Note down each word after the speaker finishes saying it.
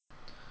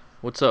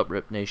What's up,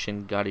 Rip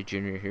Nation? Gotti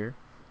Jr. here.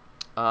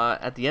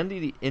 At the end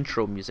of the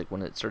intro music,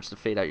 when it starts to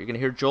fade out, you're going to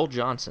hear Joel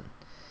Johnson.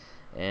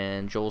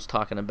 And Joel's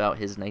talking about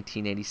his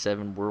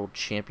 1987 World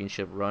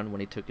Championship run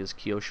when he took his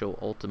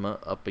Kyosho Ultima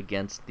up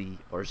against the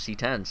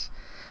RC10s.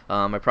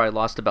 I probably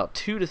lost about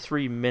 2 to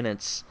 3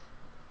 minutes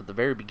at the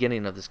very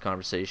beginning of this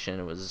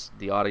conversation.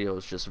 The audio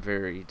was just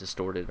very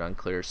distorted,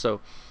 unclear. So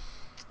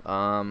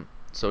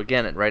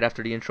again, right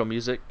after the intro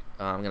music,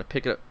 I'm gonna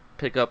pick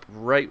up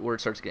right where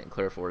it starts getting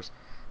clear for us.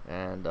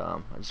 And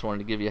I just wanted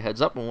to give you a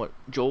heads up on what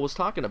Joel was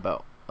talking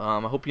about. I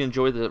hope you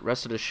enjoy the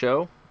rest of the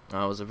show. It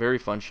was a very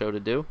fun show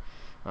to do.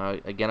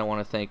 Again, I want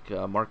to thank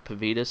Mark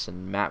Pavidis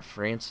and Matt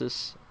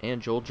Francis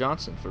and Joel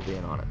Johnson for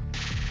being on it.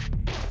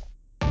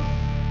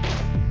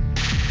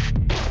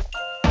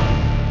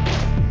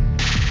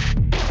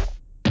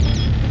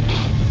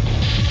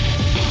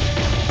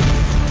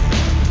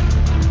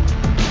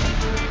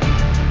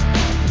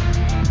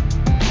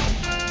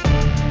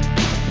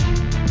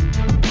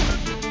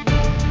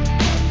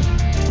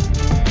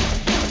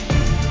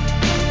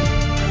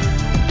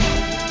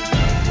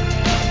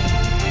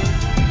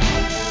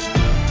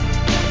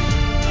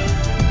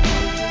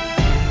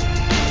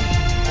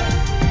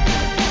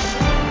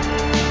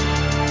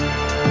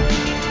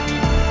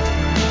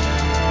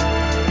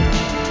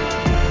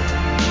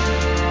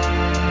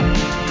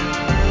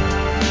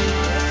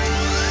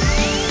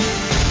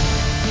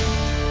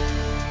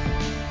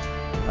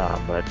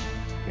 But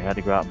you had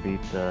to go out and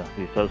beat the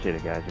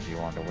Associated guys if you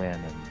wanted to win.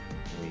 And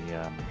we,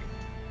 I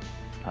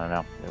don't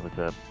know, it was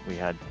a we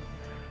had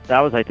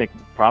that was I think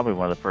probably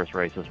one of the first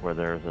races where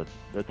there was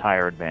the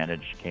tire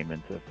advantage came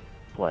into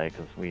play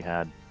because we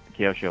had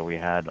Kyosho, we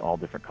had all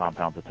different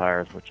compounds of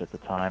tires, which at the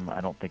time I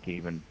don't think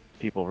even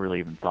people really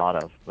even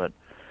thought of, but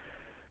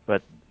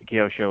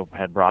Kyosho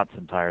had brought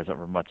some tires that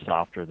were much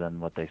softer than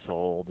what they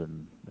sold,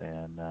 and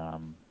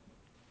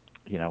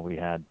we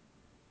had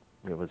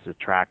it was a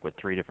track with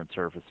three different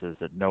surfaces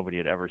that nobody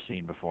had ever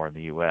seen before in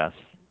the U.S.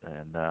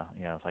 And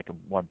it's like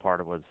one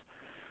part of it was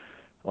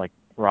like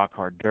rock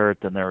hard dirt,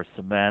 then there was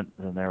cement,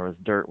 then there was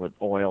dirt with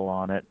oil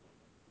on it,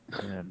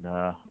 and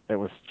it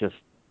was just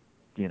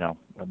a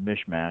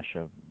mishmash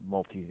of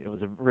multi. It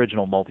was an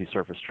original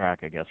multi-surface track,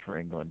 I guess, for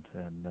England,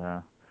 and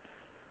the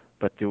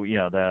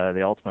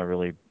Ultima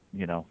really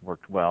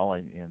worked well,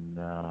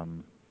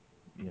 and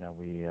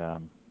we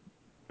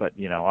but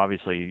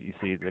obviously you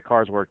see the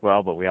cars worked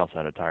well, but we also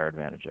had a tire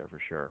advantage there for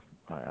sure.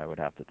 I would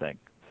have to think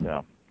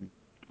so.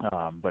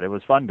 But it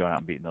was fun going out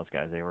and beating those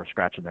guys. They were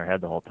scratching their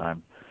head the whole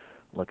time,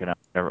 looking up.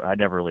 I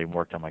never really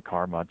worked on my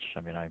car much.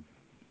 I mean, I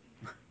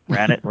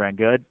ran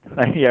good.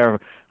 Yeah,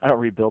 I don't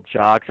rebuild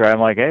shocks, or I'm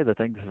like, hey, the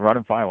thing's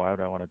running fine. Why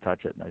would I want to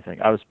touch it? And I think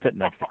I was pitting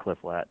next to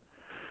Cliff Lett,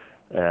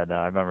 and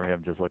I remember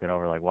him just looking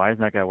over like, why isn't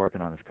that guy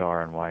working on his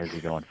car, and why is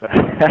he going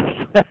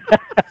fast?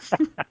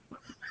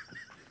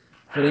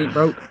 If it ain't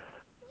broke,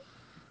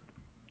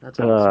 that's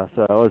awesome.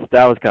 So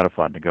that was kind of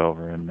fun to go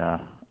over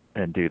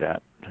and do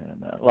that.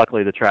 And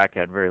luckily, the track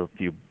had very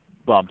few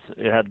bumps.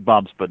 It had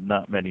bumps, but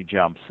not many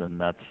jumps, and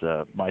that's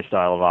my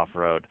style of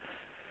off-road,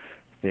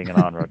 being an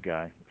on-road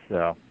guy.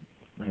 So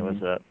it was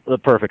the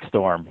perfect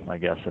storm, I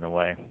guess, in a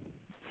way.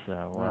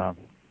 So,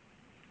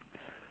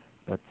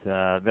 but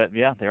yeah,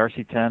 the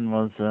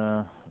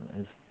RC10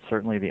 is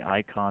certainly the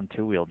icon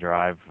two-wheel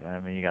drive. I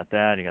mean, you got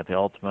that, you got the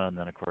Ultima, and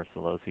then of course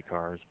the Losi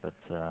cars. But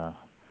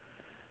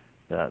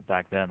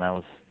back then, that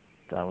was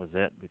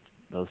it.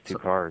 Those two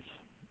cars.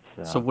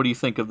 So what do you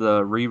think of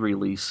the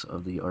re-release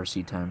of the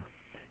RC10?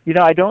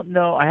 I don't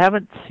know. I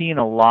haven't seen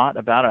a lot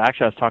about it.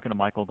 Actually, I was talking to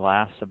Michael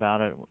Glass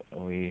about it.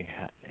 We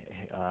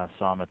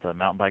saw him at the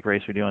mountain bike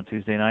race we do on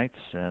Tuesday nights,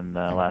 and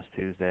last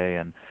Tuesday,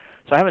 and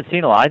so I haven't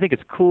seen a lot. I think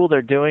it's cool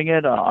they're doing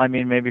it. I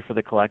mean, maybe for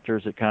the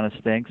collectors it kind of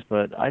stinks,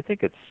 but I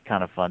think it's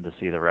kind of fun to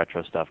see the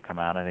retro stuff come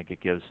out. I think it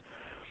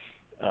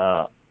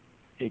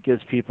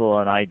gives people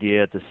an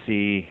idea to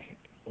see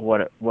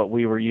what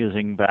we were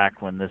using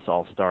back when this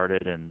all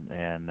started,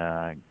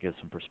 and gives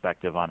some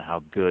perspective on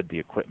how good the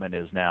equipment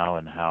is now,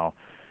 and how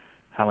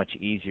much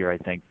easier I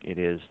think it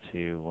is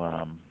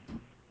to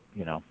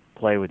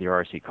play with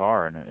your RC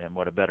car, and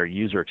what a better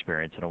user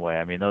experience in a way.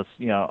 I mean, those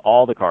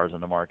all the cars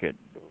on the market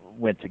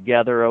went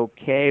together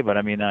okay, but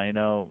I mean, I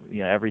know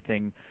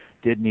everything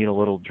did need a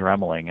little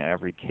dremeling,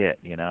 every kit,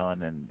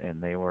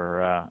 and they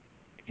were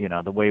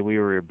the way we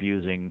were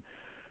abusing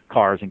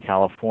cars in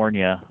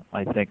California,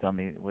 I think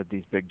with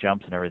these big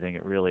jumps and everything,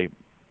 it really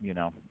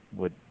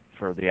would,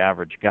 for the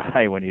average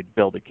guy, when you'd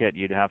build a kit,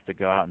 you'd have to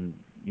go out and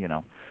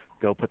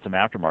go put some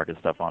aftermarket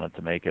stuff on it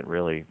to make it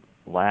really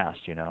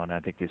last, and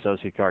I think the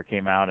Associate car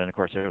came out, and of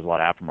course there was a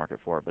lot of aftermarket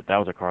for it, but that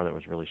was a car that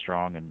was really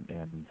strong,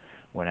 and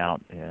went out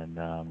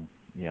and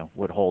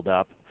would hold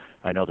up.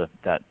 I know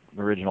that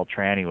original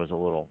tranny was a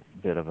little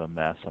bit of a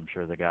mess. I'm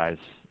sure the guys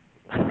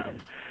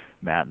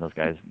Matt and those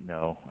guys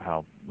know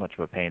how much of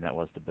a pain that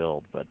was to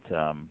build, but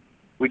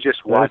we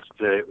just watched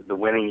the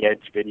Winning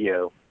Edge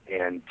video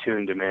and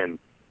tuned them in,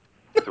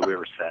 so we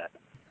were set.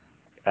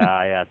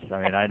 Yes.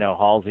 I mean, I know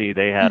Halsey,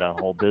 they had a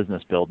whole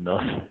business building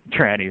those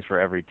trannies for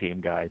every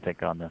team guy, I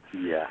think, on the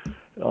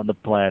on the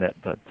planet.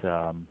 But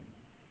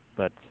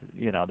that's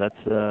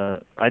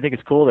I think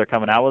it's cool they're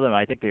coming out with them.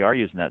 I think they are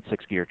using that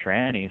 6-gear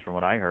tranny from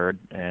what I heard,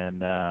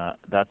 and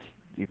that's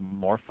even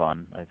more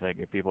fun. I think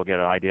if people get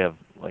an idea of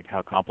like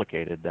how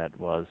complicated that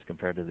was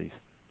compared to the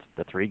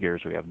 3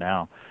 gears we have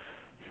now.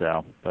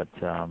 So, but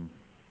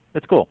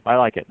it's cool. I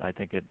like it. I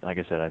think like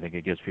I said, I think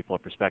it gives people a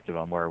perspective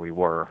on where we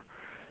were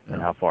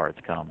and how far it's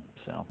come.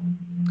 So,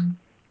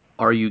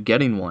 Are you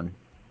getting one?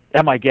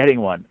 am I getting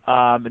one?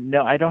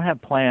 No, I don't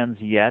have plans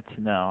yet.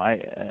 No,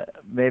 I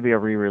maybe a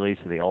re-release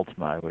of the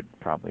Ultima I would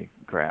probably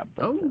grab.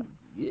 But,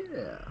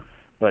 Yeah.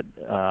 But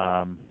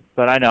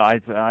I know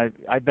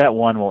I bet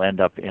one will end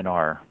up in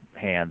our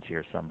hands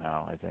here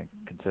somehow. I think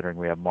considering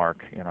we have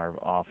Mark in our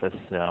office,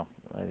 so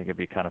I think it'd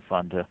be kind of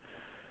fun to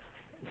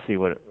see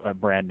what a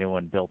brand new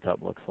one built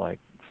up looks like.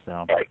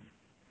 So,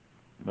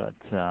 but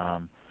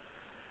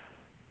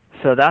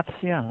so that's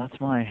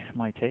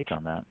my take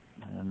on that.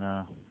 And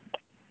I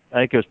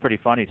think it was pretty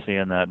funny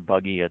seeing that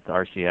buggy at the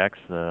RCX,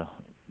 the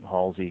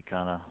Halsey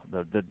kind of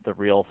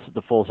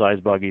the full size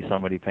buggy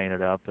somebody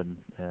painted up and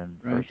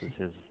Right.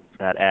 versus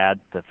that ad,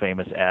 the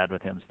famous ad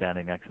with him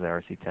standing next to the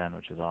RC10,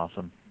 which is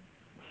awesome.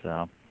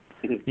 So,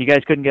 you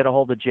guys couldn't get a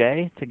hold of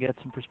Jay to get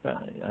some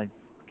perspective? I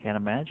can't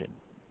imagine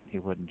he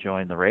wouldn't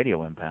join the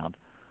radio impound.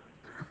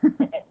 No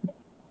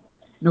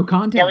Yeah,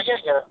 contact.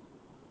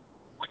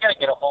 we gotta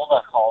get a hold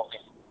of Halsey.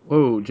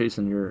 Whoa,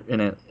 Jason, you're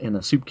in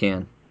a soup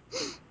can.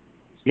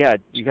 Yeah,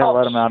 you got to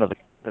let him out of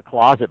the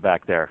closet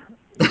back there.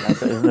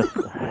 Isn't this-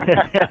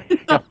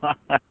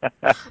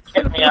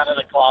 Get me out of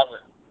the closet.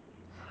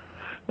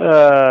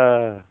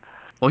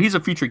 Well, he's a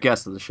future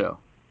guest of the show.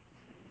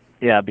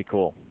 Yeah, it'd be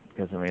cool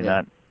because I mean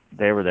Yeah. that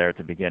they were there at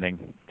the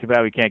beginning. Too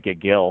bad we can't get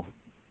Gil.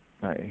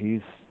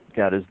 He's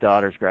got his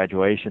daughter's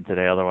graduation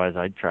today. Otherwise,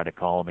 I'd try to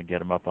call him and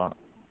get him up on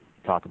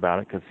talk about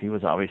it because he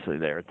was obviously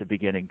there at the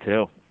beginning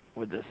too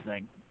with this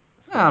thing.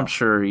 I'm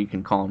sure you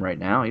can call him right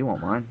now. He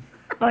won't mind.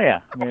 Oh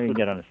yeah, maybe he can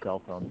get on his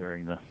cell phone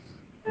during the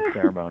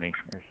ceremony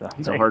or something.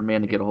 He's a hard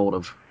man to get a hold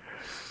of.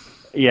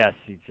 Yes,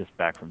 he's just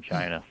back from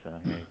China, so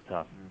yeah, he's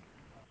tough.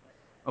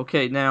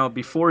 Okay, now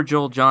before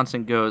Joel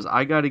Johnson goes,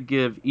 I got to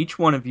give each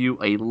one of you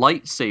a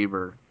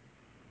lightsaber,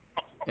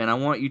 and I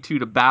want you two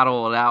to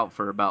battle it out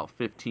for about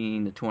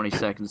 15 to 20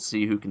 seconds to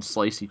see who can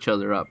slice each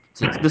other up.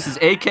 Since this is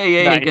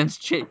AKA Nice.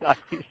 against Jay.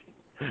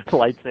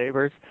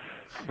 Lightsabers.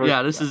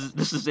 Yeah, this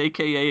is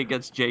AKA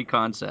against Jay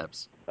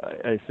Concepts.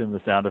 I assume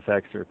the sound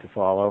effects are to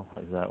follow.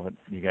 Is that what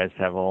you guys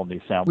have a whole new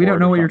soundboard? We don't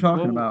know or what you're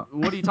something? talking Well, about.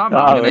 what are you talking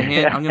about? Oh,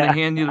 I'm gonna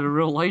hand you the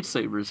real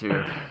lightsabers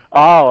here.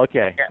 Oh,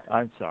 okay. Yeah.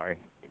 I'm sorry.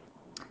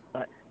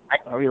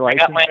 Are we I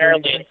licensed? got mine or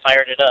early anything? and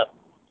fired it up.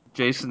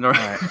 Jason, All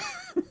right.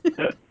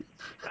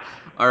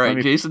 all right. Let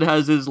me- Jason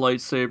has his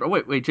lightsaber.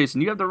 Oh, wait,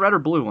 Jason, you have the red or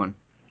blue one?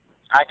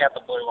 I got the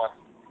blue one.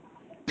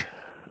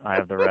 I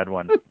have the red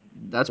one.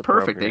 That's It's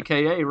perfect.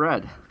 appropriate. AKA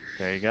red.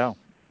 There you go.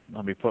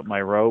 Let me put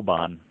my robe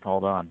on.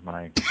 Hold on,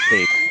 my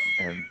cape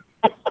and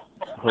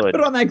hood.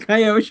 Put on that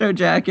Kyosho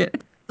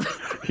jacket.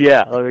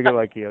 Yeah, let me get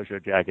my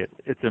Kyosho jacket.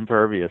 It's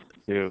impervious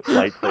to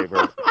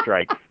lightsaber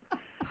strikes.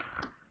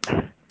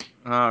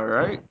 All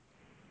right.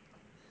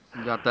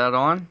 You got that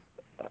on?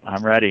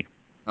 I'm ready.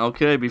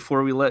 Okay,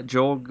 before we let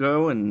Joel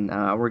go, and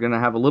we're going to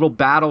have a little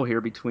battle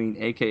here between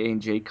AKA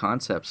and J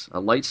Concepts.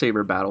 A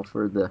lightsaber battle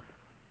for the...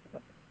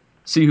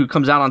 See who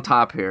comes out on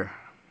top here.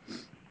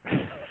 You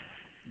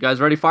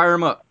guys ready? Fire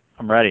him up.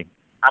 I'm ready.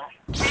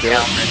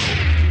 Yeah.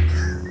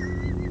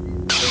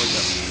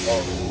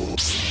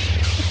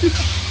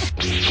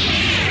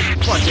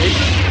 Come on,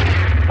 Jason.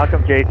 How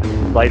come Jason's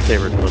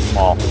lightsaber is so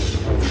small?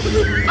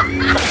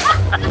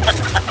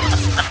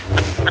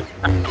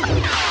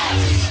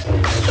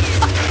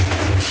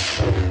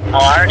 Oh,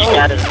 I already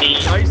got his knee.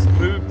 Nice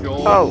move,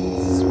 Joel.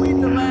 Oh,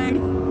 Sweep the leg.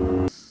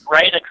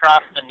 Right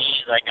across the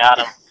knees, I got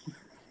him.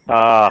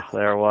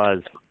 there it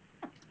was.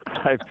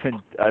 I've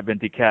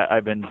been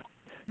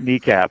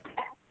kneecapped.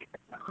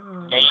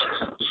 Yeah,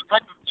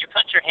 you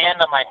put your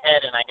hand on my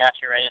head and I got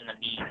you right in the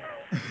knee.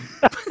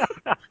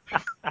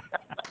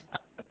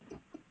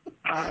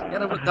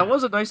 Yeah, that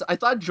was a nice... I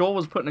thought Joel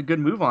was putting a good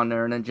move on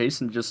there, and then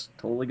Jason just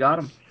totally got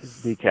him.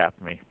 Kneecapped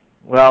me.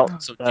 Well,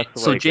 So, that's the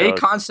way so it J goes.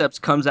 Concepts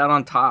comes out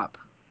on top.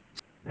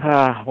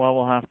 Well,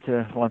 we'll have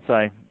to, once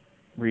I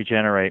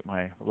regenerate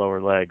my lower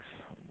legs,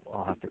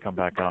 I'll have to come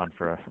back on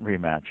for a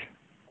rematch.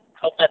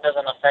 Hope that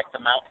doesn't affect the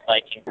mountain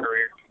biking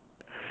career.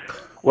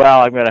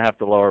 Well, I'm going to have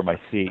to lower my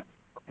seat,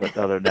 but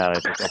other than that, I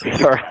think I'll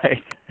be all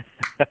right.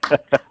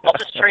 I'll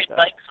just trade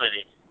bikes with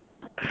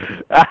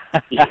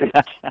you.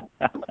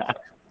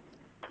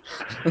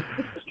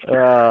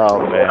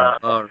 Oh, man.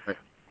 All right.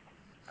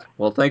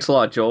 Well, thanks a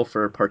lot, Joel,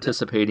 for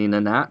participating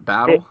in that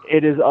battle.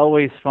 It is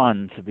always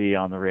fun to be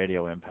on the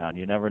Radio Impound.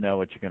 You never know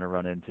what you're going to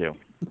run into.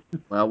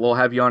 Well, we'll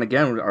have you on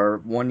again. Our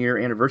 1-year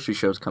anniversary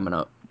show's coming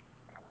up.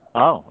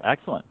 Oh,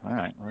 excellent. All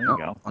right, well, there you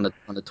go. On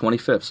the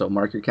 25th, so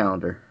mark your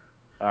calendar.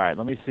 All right,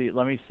 let me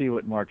see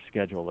what Mark's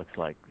schedule looks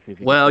like. See if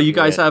he can Well, fit you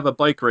guys in. have a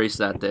bike race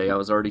that day. I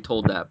was already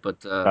told that,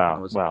 but I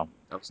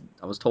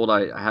was told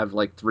I have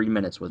like 3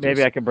 minutes with Maybe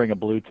you. I can bring a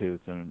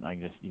Bluetooth and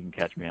you can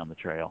catch me on the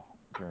trail.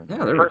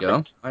 Yeah, there we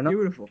go. I know.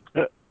 Beautiful.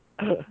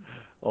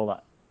 Hold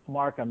on,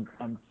 Mark. I'm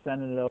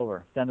sending it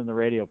over. Sending the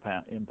radio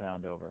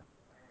impound over.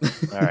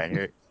 All right,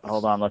 here.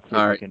 Hold on. Let's see.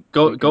 All if right, we can,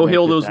 go make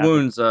heal this those happen.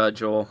 wounds,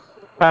 Joel.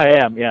 I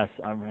am. Yes,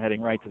 I'm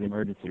heading right to the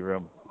emergency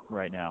room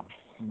right now.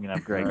 I'm gonna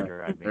have Greg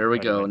drive me. There we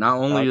go. Not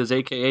only is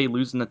AKA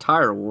losing the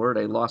tire war,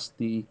 they lost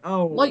the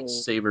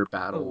lightsaber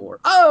battle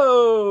war.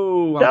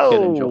 Oh, I'm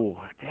kidding,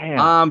 Joel. Damn.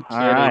 I'm All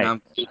kidding. right.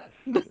 I'm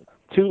kidding.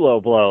 2 low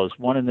blows,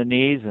 one in the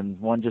knees and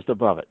one just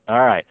above it. All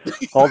right.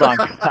 Hold on,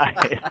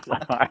 guys.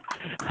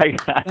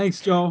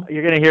 Thanks, Joel.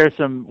 You're going to hear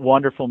some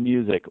wonderful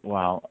music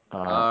while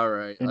All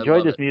right.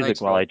 enjoy this music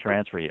Thanks, while Joel. I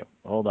transfer you.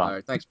 Hold on. All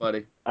right. Thanks,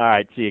 buddy. All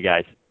right. See you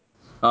guys.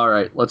 All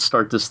right. Let's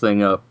start this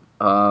thing up.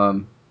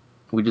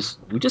 We just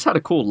had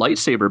a cool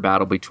lightsaber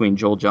battle between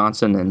Joel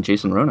Johnson and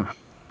Jason Rona.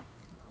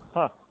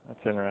 Huh. That's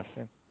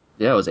interesting.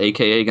 Yeah, it was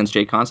AKA against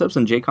J Concepts,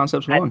 and J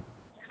Concepts won.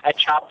 I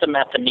chopped him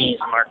at the knees,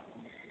 Mark.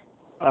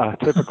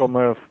 Typical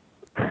move.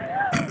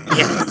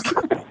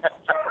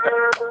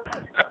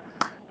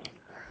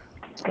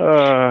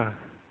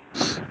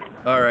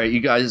 All right,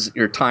 you guys,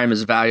 your time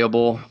is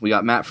valuable. We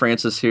got Matt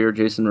Francis here,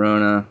 Jason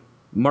Rona,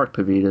 Mark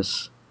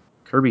Pavitas,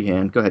 Kirby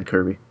Hand. Go ahead,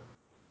 Kirby.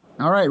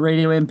 All right,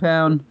 Radio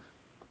Impound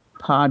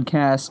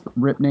podcast,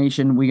 Rip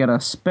Nation. We got a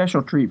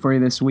special treat for you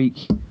this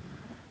week.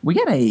 We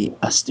got a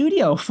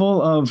studio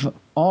full of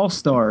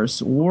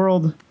all-stars,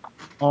 world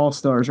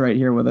all-stars right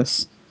here with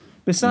us.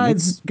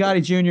 Besides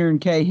Gotti Jr.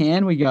 and Kay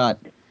Hand, we got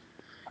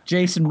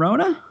Jason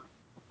Rona,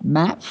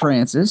 Matt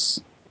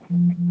Francis,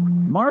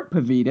 Mark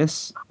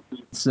Pavitas.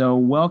 So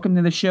welcome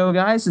to the show,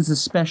 guys. It's a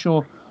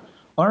special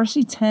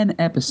RC10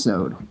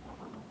 episode.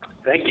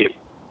 Thank you.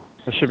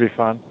 This should be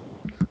fun.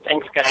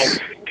 Thanks, guys.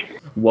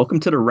 Welcome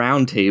to the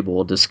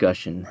roundtable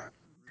discussion.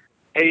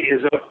 Hey,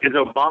 is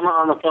Obama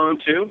on the phone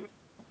too?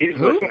 He's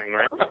listening,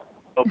 right?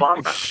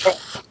 Obama.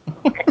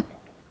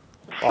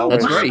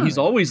 That's right. He's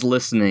always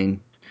listening.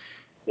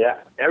 Yeah,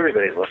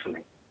 everybody's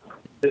listening.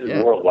 This is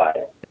Yeah.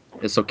 worldwide.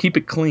 Yeah, so keep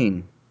it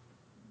clean.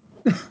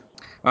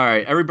 All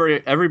right,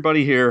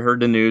 everybody here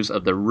heard the news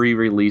of the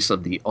re-release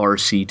of the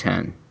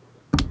RC10.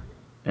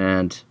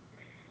 And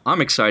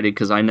I'm excited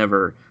because I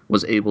never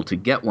was able to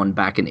get one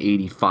back in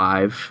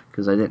 '85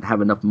 because I didn't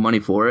have enough money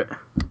for it.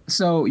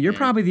 So you're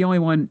probably the only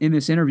one in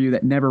this interview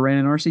that never ran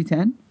an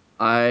RC10?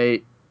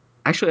 I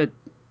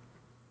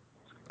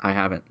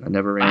haven't. I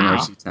never ran an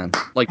RC10,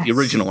 like the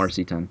original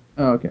RC10.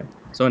 Oh, okay.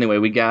 So anyway,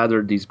 we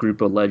gathered these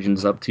group of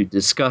legends up to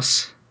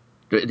discuss.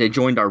 They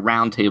joined our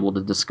roundtable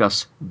to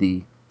discuss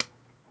the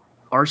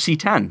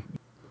RC10.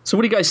 So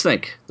what do you guys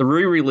think? The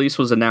re-release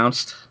was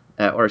announced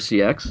at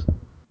RCX.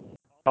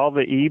 All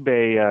the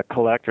eBay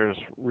collectors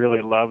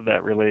really love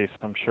that release,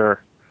 I'm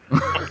sure.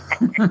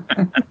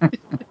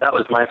 That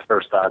was my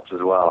first thoughts as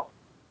well.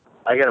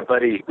 I got a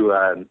buddy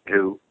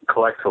who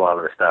collects a lot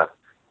of the stuff.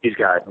 He's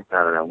got,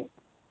 I don't know,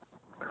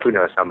 who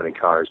knows how many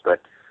cars,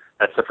 but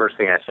that's the first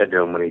thing I said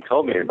to him when he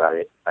told me about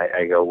it.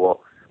 I go,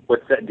 well,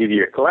 what's that do to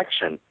your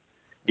collection?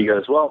 He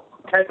goes, well,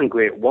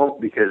 technically it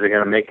won't because they're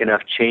going to make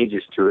enough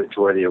changes to it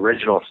to where the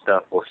original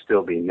stuff will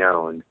still be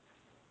known,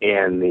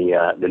 and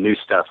the new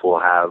stuff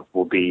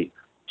will be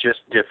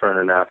just different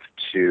enough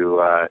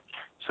to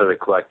so the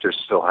collectors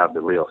still have the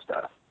real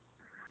stuff.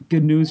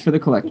 Good news for the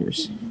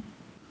collectors.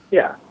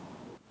 Yeah,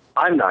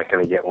 I'm not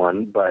going to get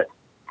one, but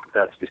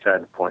that's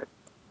beside the point.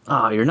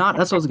 Oh, you're not?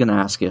 That's what I was going to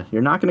ask you.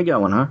 You're not going to get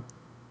one, huh?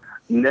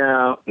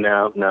 No.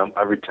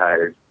 I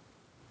retired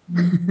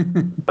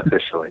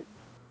officially.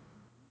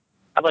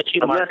 How about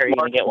you, Mark? Are you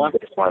going to get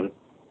one?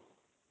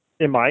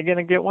 Am I going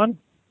to get one?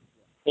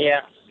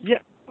 Yeah.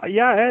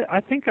 Yeah,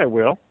 I think I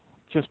will.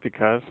 Just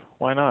because.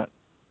 Why not?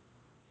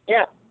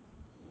 Yeah.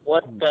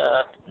 What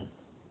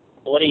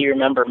do you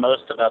remember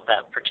most about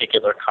that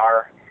particular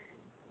car?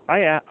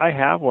 I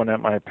have one at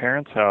my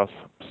parents' house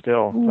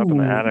still. It's up in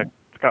the attic.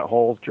 It's got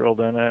holes drilled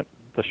in it,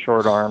 the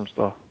short arms,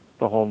 the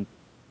whole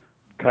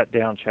cut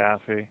down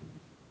chassis.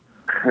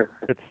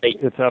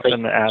 It's up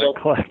in the attic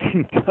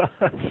collecting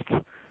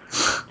dust.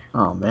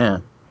 Oh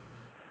man.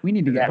 We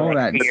need to get hold of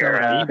that and sell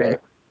it on eBay.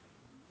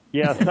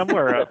 Yeah,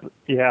 somewhere up.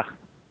 Yeah,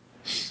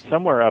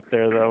 somewhere up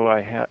there though.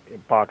 I have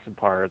box of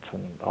parts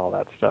and all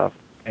that stuff,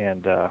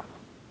 and I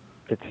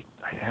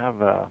have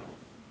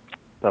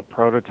the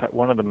prototype,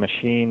 one of the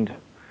machined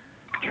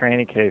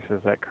tranny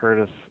cases that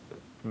Curtis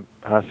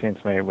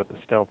Hussings made with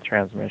the stealth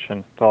transmission.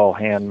 It's all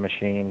hand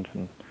machined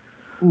and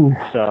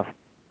stuff.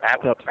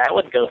 That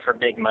would go for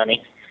big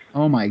money.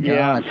 Oh my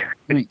God. Yeah.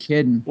 You ain't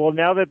kidding. Well,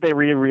 now that they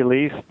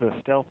re-released the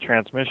stealth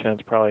transmission,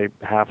 it's probably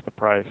half the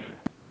price.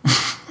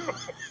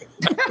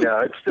 No,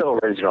 it's still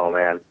original,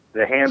 man.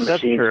 The hand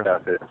machine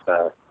stuff is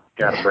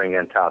got to bring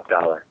in top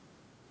dollar.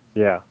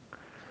 Yeah.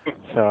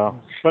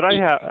 So, but I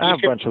have a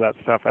bunch of that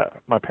stuff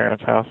at my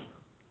parents' house.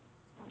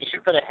 You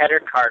should put a header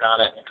card on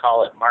it and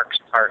call it Mark's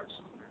Parts.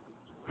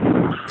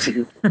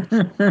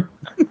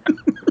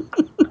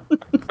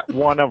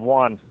 One of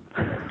one.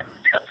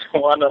 That's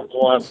one of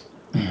one.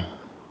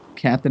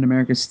 Captain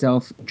America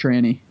stealth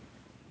tranny.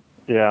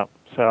 Yeah,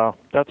 so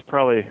that's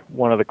probably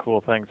one of the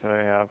cool things that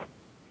I have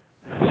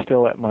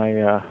still at my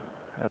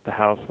at the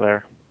house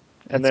there.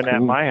 And That's then at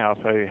cool. my house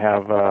I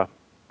have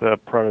the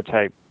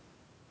prototype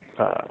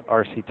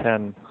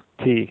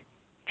RC10T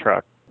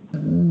truck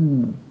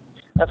Ooh.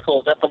 That's cool.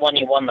 Is that the one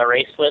you won the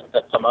race with,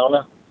 the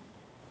Pomona?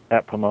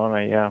 at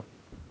Pomona. Yeah.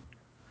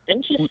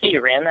 Didn't you see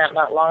you ran that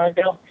not long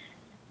ago?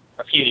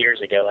 A few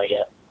years ago, I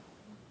guess.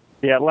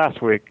 Yeah,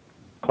 last week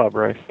club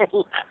race.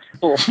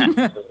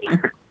 Last week.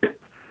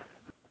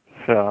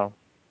 So,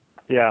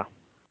 yeah.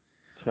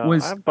 So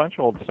Was- I have a bunch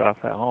of old stuff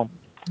at home.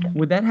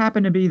 Would that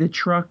happen to be the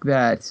truck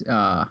that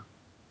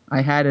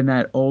I had in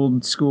that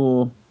old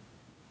school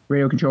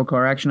radio control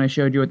car action I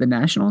showed you at the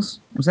Nationals?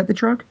 Was that the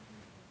truck?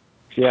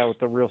 Yeah, with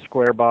the real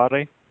square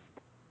body.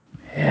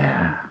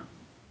 Yeah.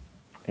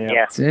 Yeah. Yeah.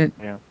 That's it.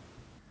 Yeah.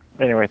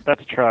 Anyway,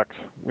 that's trucks.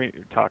 We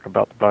talk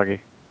about the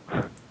buggy.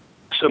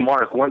 So,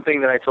 Mark, one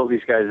thing that I told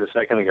these guys a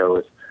second ago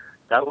was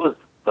that was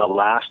the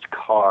last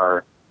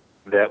car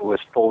that was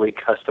fully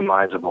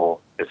customizable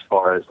as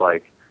far as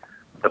like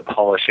the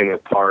polishing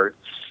of parts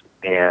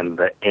and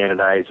the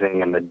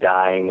anodizing and the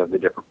dyeing of the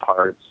different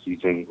parts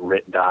using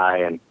RIT dye,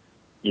 and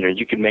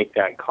you can make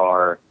that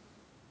car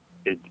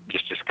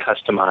just as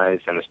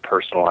customized and as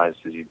personalized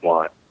as you'd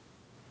want.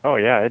 Oh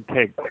yeah, it'd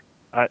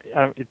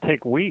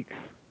take weeks.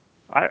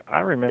 I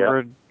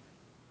remembered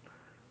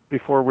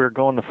before we were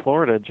going to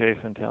Florida,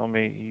 Jason telling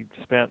me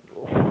he spent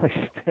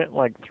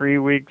like 3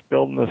 weeks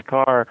building this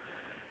car,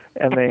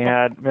 and they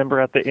had, remember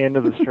at the end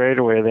of the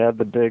straightaway they had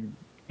the big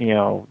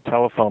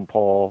telephone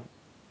pole,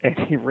 and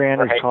he ran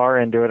his car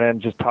into it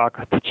and just talked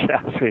with the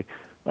chassis.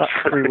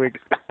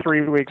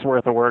 3 weeks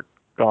worth of work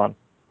gone.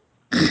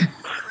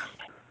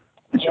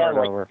 Yeah,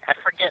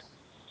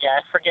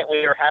 I forget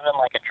we were having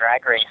like a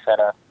drag race at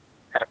a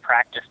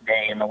practice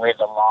day, and the way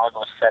the log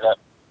was set up,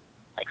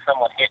 like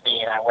someone hit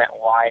me and I went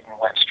wide and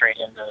went straight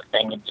into the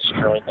thing and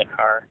destroyed the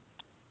car.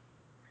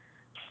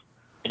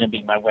 It's gonna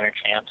be my winter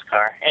champs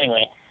car.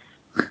 Anyway.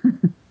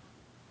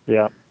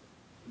 Yeah.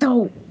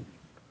 No.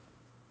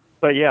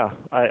 But yeah,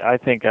 I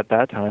think at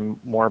that time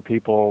more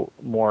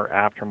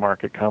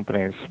aftermarket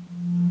companies,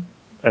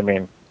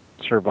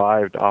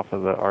 survived off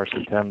of the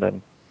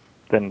RC10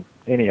 than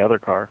any other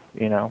car.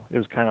 It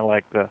was kind of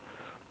like the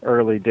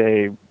early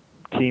day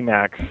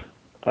T-Max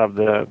of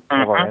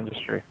our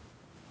industry.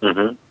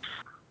 Mm-hmm.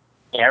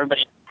 Yeah,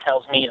 everybody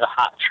tells me the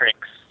hot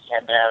tricks. You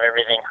had to have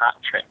everything hot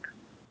trick.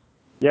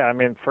 Yeah,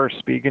 first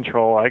speed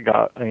control I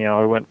got, I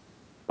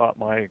bought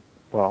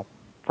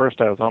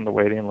first I was on the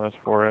waiting list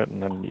for it,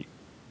 and then,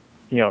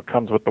 it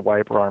comes with the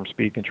wiper arm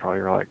speed control.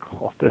 You're like,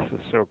 oh, this is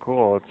so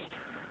cool. It's,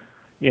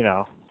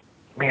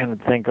 man,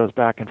 the thing goes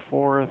back and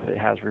forth. It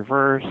has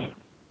reverse,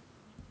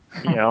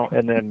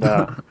 and then,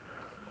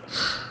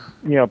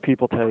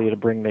 people tell you to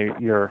bring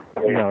your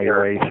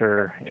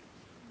eraser,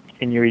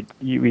 and you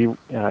use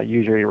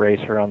your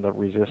eraser on the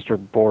resistor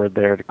board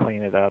there to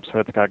clean it up so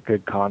it's got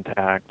good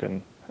contact,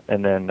 and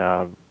then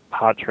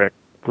Hot Trick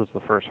was the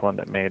first one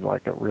that made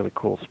like a really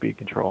cool speed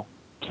control.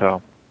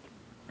 So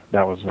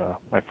that was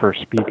my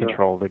first speed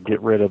control to get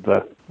rid of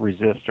the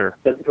resistor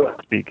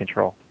speed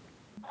control.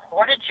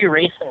 Where did you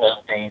race in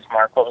those days,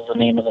 Mark? What was the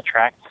name of the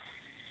track?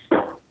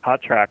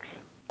 Hot Tracks.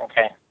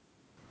 Okay.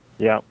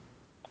 Yeah.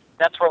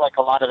 That's where like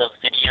a lot of those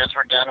videos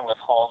were done with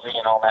Halsey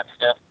and all that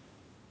stuff.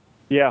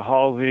 Yeah,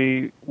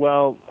 Halsey.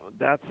 Well,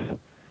 that's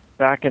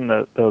back in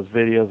those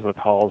videos with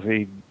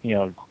Halsey,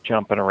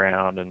 jumping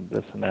around and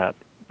this and that.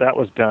 That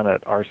was done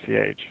at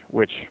RCH,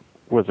 which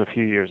was a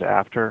few years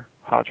after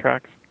Hot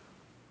Tracks.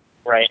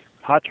 Right.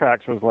 Hot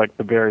Tracks was like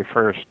the very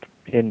first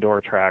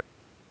indoor track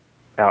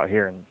out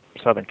here in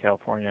Southern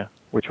California,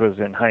 which was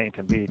in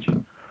Huntington Beach.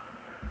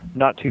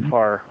 Not too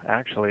far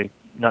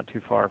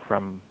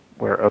from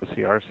where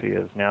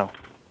OCRC is now,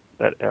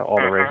 that all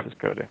the races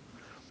go to.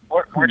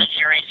 Where did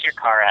you race your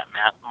car at,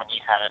 Matt, when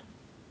you had it?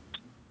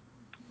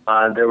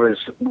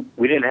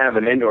 We didn't have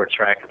an indoor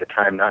track at the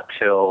time, not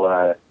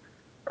till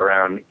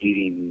around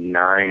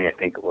 89, I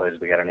think it was.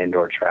 We got an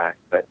indoor track,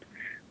 but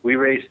we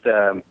raced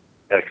at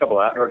a couple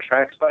outdoor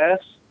tracks by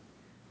us,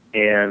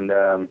 and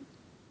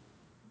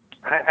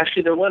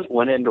actually there was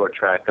one indoor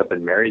track up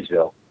in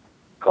Marysville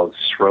called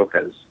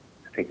Sroka's,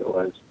 I think it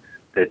was,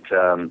 that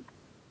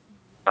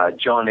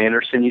John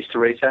Anderson used to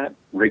race at,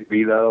 Rick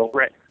Bevo.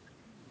 Right.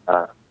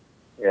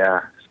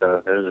 Yeah,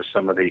 so those are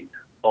some of the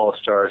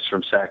all-stars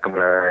from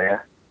Sacramento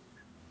area.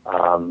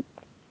 And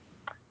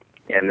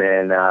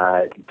then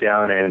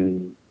down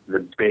in the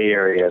Bay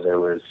Area, there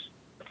was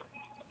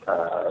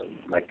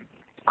like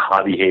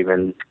Hobby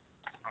Haven,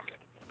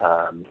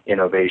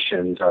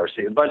 Innovations,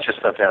 RC, a bunch of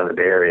stuff down in the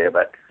Bay Area.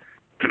 But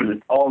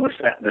all the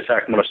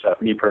Sacramento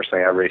stuff, me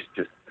personally, I raced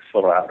just this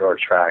little outdoor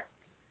track.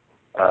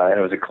 And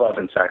it was a club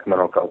in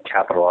Sacramento called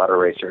Capital Auto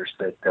Racers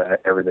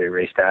that everybody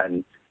raced at.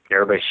 And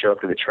everybody showed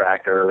up to the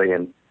track early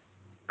and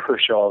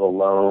rake all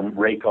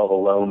the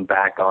loam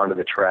back onto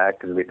the track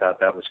because we thought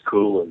that was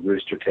cool, and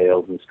rooster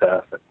tails and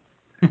stuff.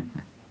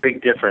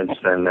 big difference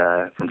than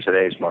from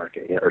today's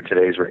market, or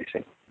today's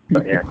racing.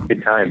 But yeah,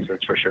 good times,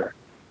 that's for sure.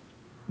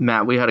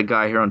 Matt, we had a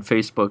guy here on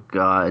Facebook,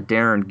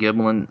 Darren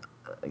Giblin.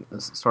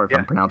 Sorry if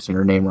I'm pronouncing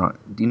your name wrong.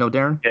 Do you know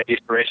Darren? Yeah, he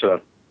used to race with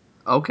him.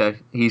 Okay.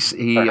 He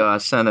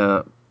sent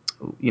a,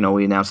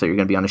 we announced that you're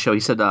going to be on the show. He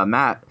said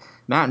Matt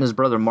and his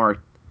brother Mark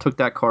took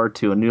that car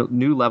to a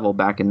new level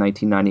back in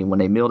 1990 when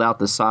they milled out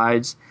the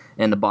sides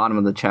and the bottom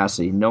of the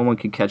chassis. No one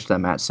could catch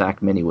them at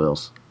SAC mini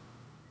wheels.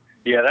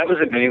 Yeah, that was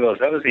at mini wheels.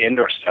 That was the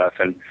indoor stuff.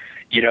 And,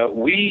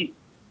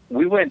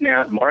 we went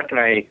down, Mark and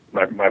I,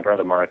 my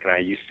brother Mark and I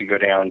used to go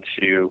down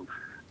to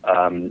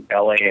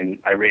LA,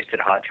 and I raced at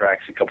Hot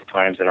Tracks a couple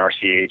times in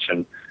RCH,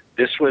 and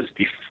this was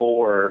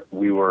before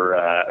we were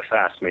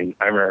fast. I mean,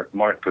 I remember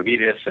Mark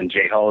Pavidis and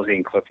Jay Halsey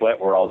and Cliff Lett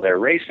were all there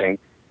racing,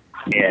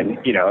 and,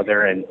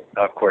 they're in,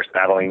 of course,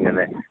 battling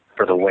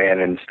for the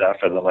win and stuff,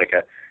 and like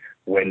a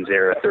Wednesday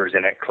or a Thursday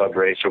night club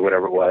race or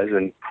whatever it was.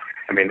 And,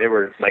 I mean, they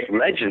were like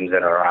legends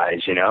in our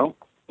eyes,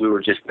 We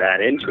were just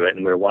that into it,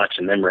 and we were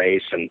watching them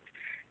race, and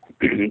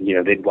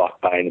they'd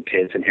walk by in the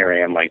pits, and here I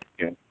am, like,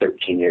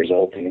 13 years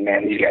old, thinking,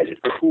 man, these guys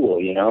are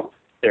cool,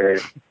 They're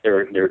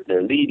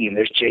leading.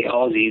 There's Jay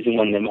Halsey, he's in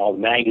one of them all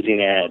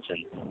magazine ads,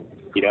 and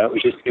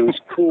it was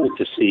cool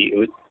to see.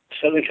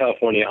 Southern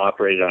California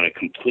operated on a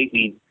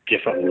completely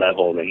different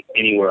level than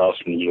anywhere else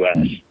in the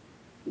U.S.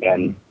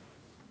 And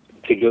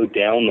to go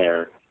down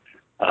there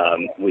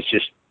was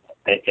just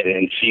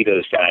and see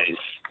those guys,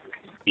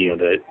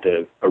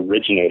 the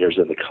originators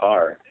of the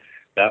car.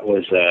 That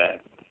was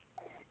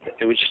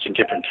it was just a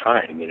different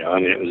time, I mean,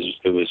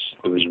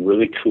 it was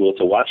really cool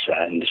to watch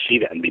that and to see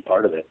that and be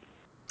part of it.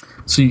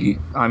 So, he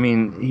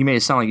made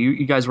it sound like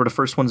you guys were the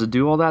first ones to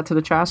do all that to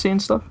the chassis and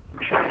stuff?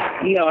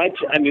 No, I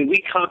mean, we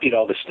copied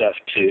all the stuff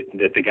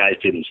that the guys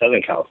did in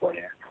Southern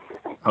California.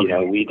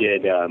 Okay. We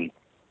did,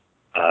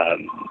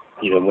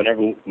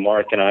 whenever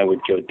Mark and I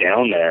would go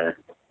down there,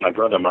 my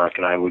brother Mark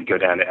and I would go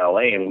down to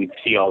L.A. and we'd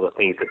see all the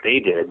things that they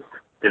did.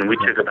 Then we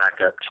took it back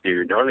up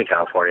to Northern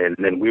California, and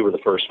then we were the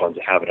first ones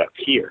to have it up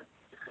here.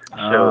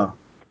 So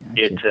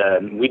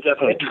we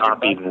definitely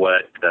copied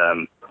what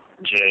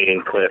Jay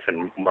and Cliff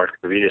and Mark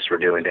Pavidis were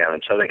doing down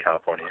in Southern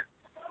California.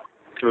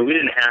 So we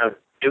didn't have,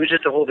 it was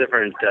just a whole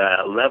different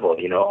level.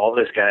 All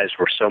those guys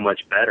were so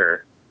much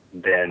better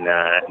than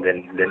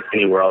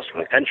anywhere else in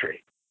the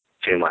country,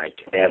 it seemed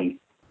like. And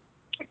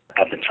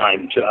at the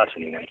time, to us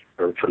anyway,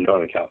 or from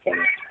Northern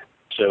California.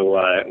 So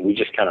we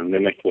just kind of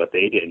mimicked what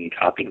they did and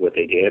copied what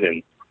they did,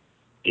 and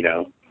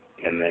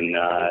and then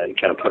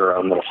kind of put our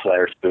own little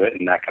flair to it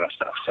and that kind of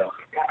stuff. So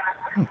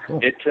cool.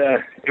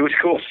 It was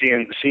cool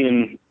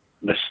seeing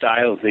the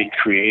styles they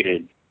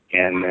created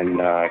and then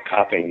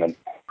copying them.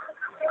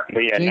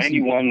 But yeah,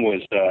 Jason. 91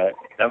 was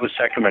that was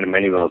Sacramento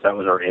Mini Wheels. That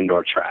was our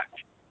indoor track,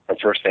 our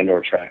first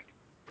indoor track.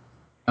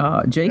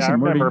 Jason,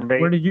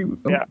 where did you?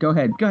 Oh, yeah. Go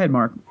ahead,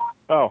 Mark.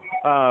 Oh,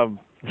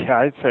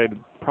 I'd say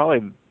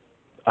probably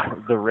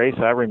the race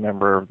I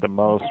remember the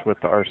most with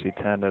the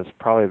RC10 is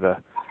probably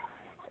the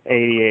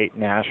 88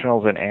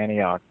 Nationals in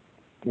Antioch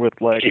with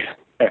like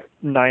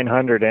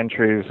 900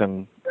 entries,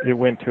 and it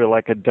went to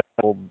like a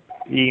double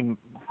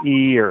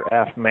E or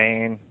F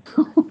main.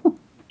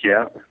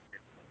 Yeah.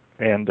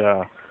 And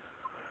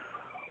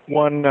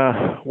won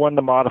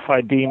the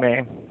modified D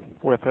main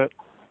with it,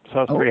 so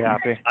I was pretty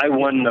happy. I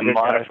won the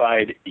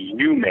modified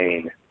U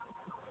main.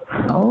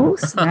 Oh,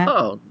 snap.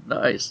 Oh,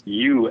 nice.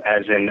 U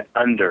as in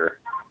under.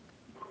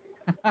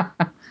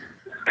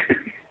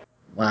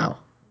 Wow.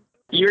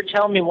 You're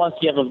telling me once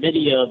you have a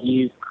video of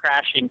you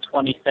crashing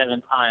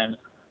 27 times.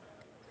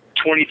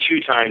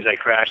 22 times I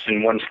crashed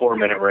in one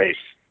 4-minute race.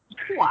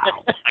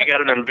 Wow. I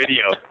got it on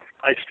video.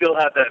 I still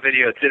have that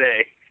video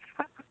today.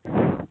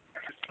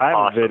 I have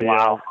Awesome. a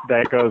video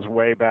that goes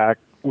way back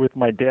with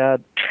my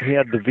dad. He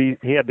had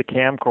the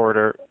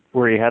camcorder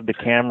where he had the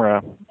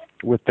camera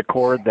with the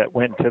cord that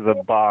went to the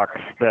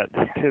box that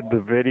did the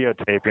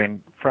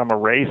videotaping from a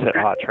race at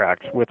Hot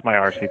Tracks with my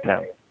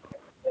RC10.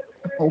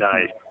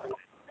 Nice.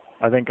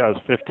 I think I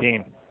was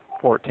 15,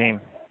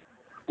 14.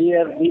 Do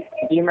you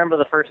remember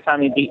the first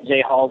time you beat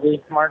Jay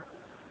Halsey, Mark?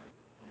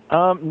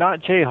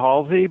 Not Jay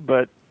Halsey,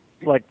 but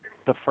like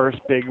the first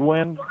big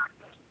win.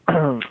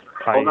 Hold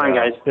on,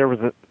 guys. There was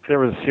a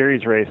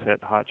series race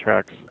at Hot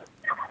Tracks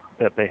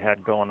that they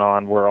had going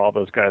on where all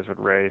those guys would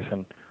race,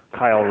 and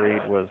Kyle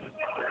Reed was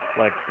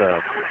like the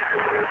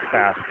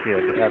fast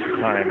kid at the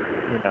time,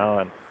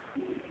 and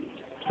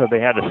so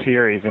they had a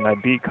series, and I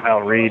beat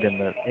Kyle Reed in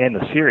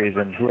the series,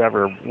 and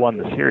whoever won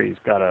the series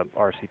got a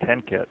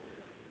RC10 kit.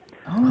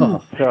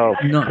 Oh,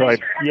 nice.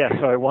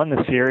 So I won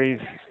the series,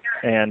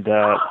 and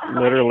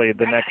literally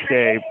the next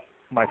day,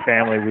 my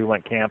family, we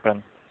went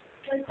camping.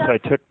 So I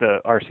took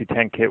the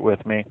RC10 kit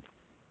with me.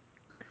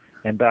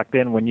 And back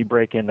then, when you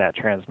break in that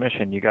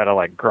transmission, you got to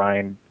like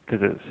grind,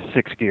 because it's a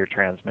 6-gear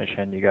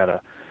transmission. You got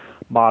to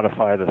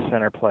modify the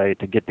center plate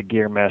to get the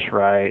gear mesh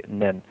right,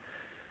 and then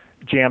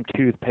jam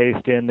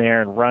toothpaste in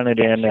there and run it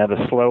in at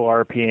a slow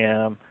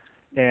RPM.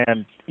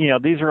 And,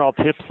 these are all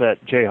tips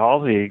that Jay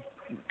Halsey,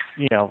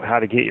 how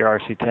to get your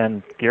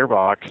RC10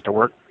 gearbox to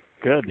work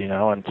good,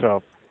 and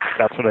so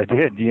that's what I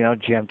did.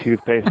 Jam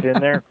toothpaste in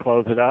there,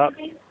 close it up,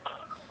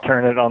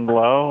 turn it on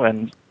low,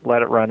 and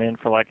let it run in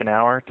for like an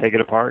hour. Take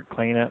it apart,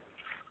 clean it,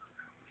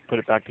 put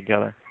it back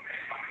together.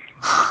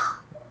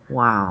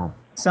 Wow.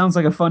 Sounds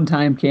like a fun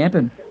time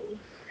camping.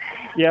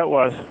 Yeah, it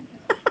was.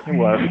 It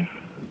was.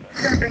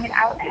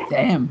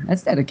 Damn,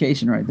 that's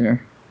dedication right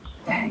there.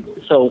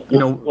 So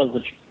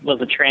was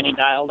the tranny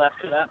dialed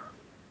after that?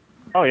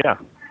 Oh yeah,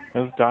 it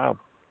was dialed.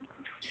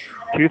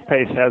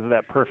 Toothpaste has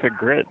that perfect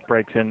grit.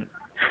 Breaks in.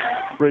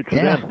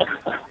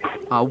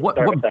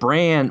 What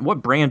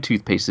brand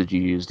toothpaste did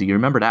you use? Do you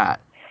remember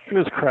that? It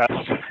was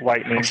Crest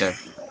whitening. Okay.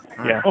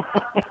 Yeah.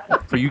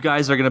 For you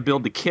guys that are gonna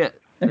build the kit.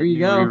 There you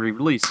go.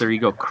 Release. There you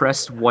go.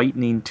 Crest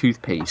whitening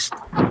toothpaste.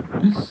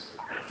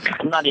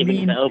 I'm not even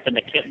going to open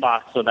the kit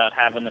box without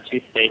having the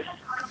toothpaste.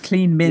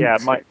 Clean mint.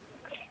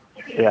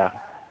 Yeah.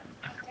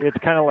 It's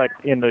kind of like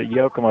in the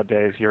Yokomo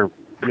days, your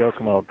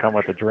Yokomo would come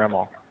with a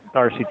Dremel. The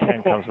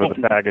RC10 comes with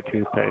a bag of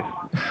toothpaste.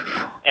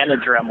 And a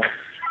Dremel.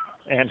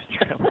 And a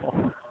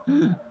Dremel.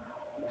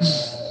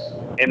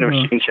 In the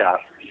machine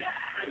shop.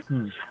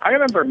 I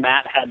remember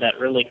Matt had that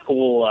really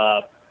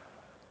cool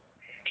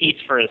piece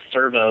for his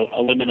servo,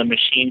 aluminum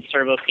machine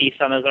servo piece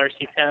on his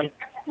RC10.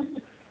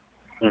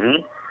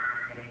 Mm-hmm.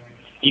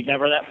 You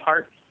remember that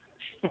part?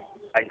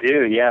 I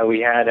do. Yeah, we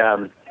had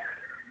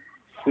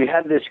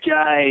this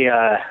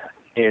guy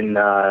in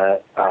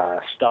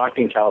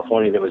Stockton,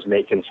 California, that was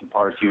making some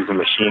parts. He was a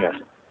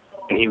machinist,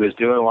 and he was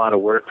doing a lot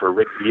of work for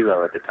Rick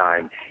Velo at the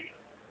time.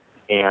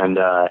 And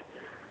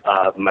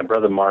my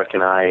brother Mark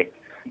and I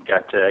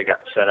got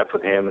set up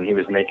with him, and he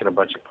was making a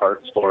bunch of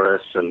parts for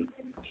us and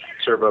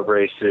servo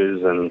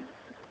braces, and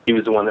he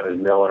was the one that was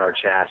milling our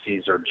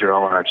chassis or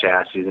drilling our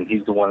chassis, and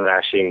he's the one that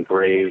actually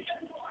engraved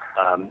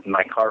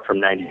my car from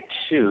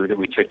 '92 that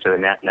we took to the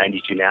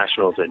 '92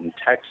 Nationals in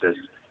Texas.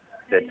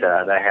 That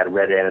I had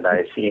red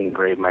anodized. He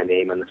engraved my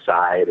name on the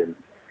side and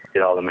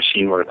did all the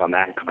machine work on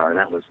that car, and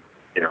that was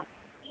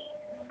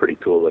pretty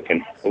cool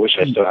looking. I wish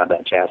I still had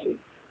that chassis.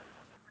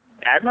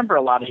 I remember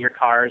a lot of your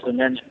cars, and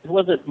then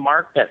was it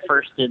Mark that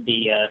first did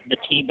the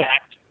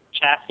T-back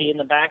chassis in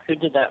the back? Who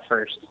did that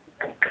first?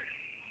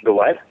 The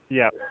what?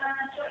 Yeah.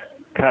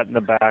 Cut in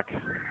the back,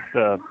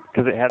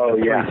 because it had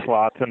three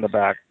slots in the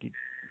back. You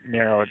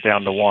narrow it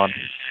down to one.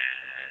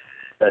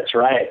 That's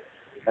right.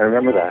 I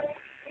remember that.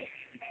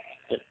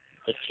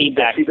 The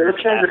T-back. See, those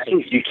kinds of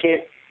things you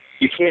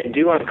can't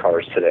do on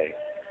cars today.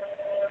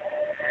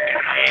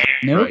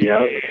 Nope.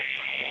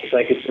 It's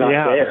like it's not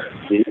there.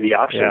 The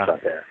option's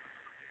not there.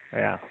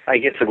 Yeah. I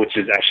guess which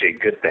is actually a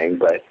good thing,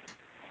 but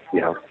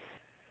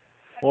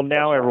Well,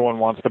 now everyone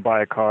wants to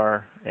buy a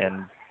car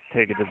and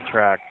take it to the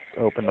track,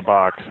 open the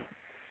box,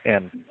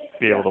 and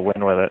be able to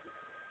win with it.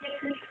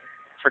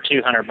 For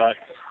 $200.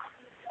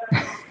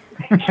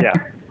 Yeah.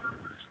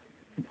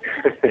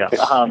 Yeah.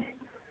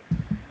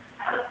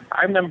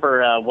 I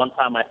remember one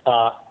time I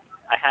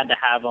had to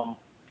have them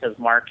because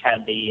Mark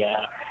had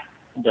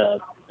the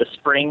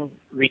spring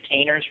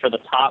retainers for the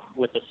top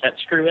with the set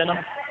screw in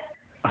them.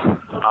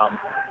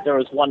 There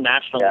was one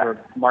national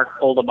where Mark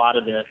pulled them out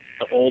of the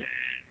old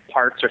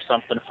parts or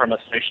something from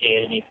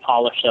Associated, and he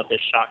polished up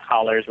his shock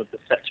collars with the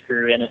set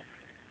screw in it.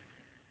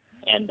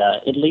 And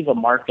it'd leave a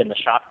mark in the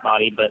shock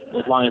body, but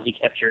as long as you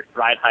kept your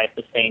ride height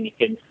the same, you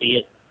couldn't see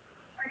it.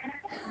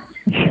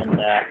 And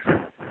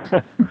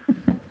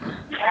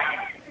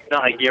it's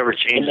not like you ever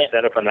changed the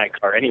setup on that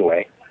car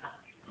anyway.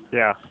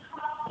 Yeah.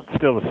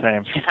 Still the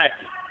same.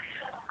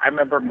 I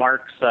remember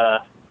Mark's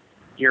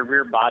your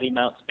rear body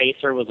mount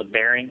spacer was a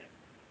bearing.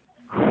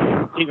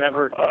 Do you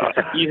remember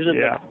using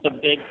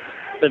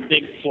the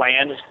big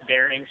flange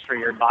bearings for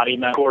your body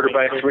mount?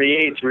 4x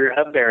 3/8 rear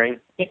hub bearing.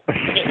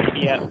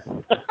 Yeah.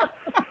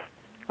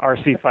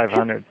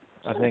 RC500,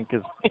 I think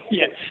is.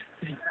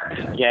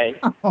 Yeah.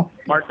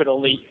 Mark would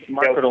only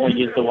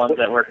use the ones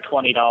that were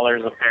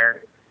 $20 a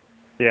pair.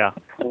 Yeah.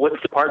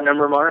 What's the part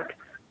number, Mark?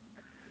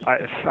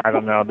 I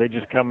don't know. They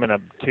just come in a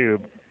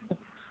tube.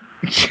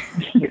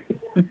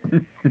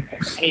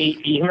 Hey,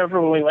 you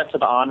remember when we went to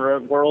the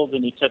on-road world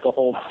and you took a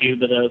whole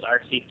tube of those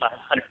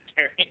RC500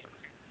 bearings?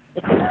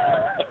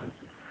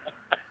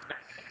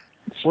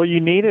 Well, you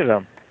needed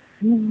them.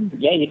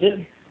 Yeah, you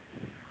did.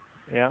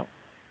 Yeah.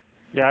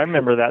 Yeah, I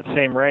remember that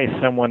same race.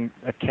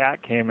 A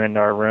cat came into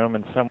our room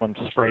and someone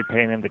spray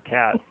painted the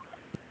cat.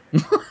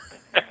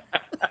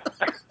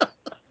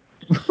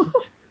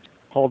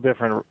 Whole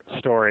different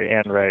story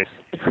and race.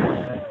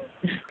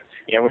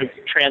 Yeah, we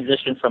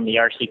transitioned from the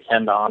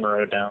RC10 to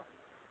on-road now.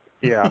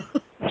 Yeah,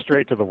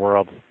 straight to the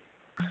world.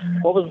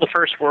 What was the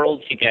first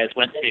world you guys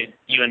went to,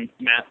 you and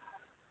Matt?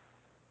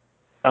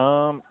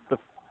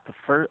 The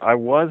first I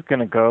was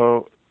gonna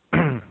go.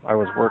 I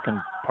was working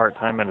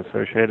part-time at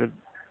Associated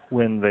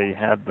when they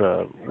had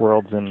the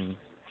worlds in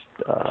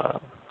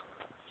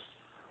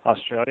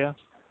Australia.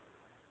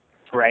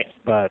 Right.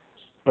 But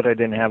I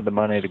didn't have the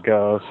money to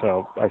go,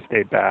 so I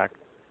stayed back.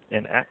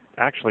 And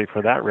actually,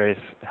 for that race,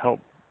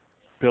 helped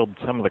build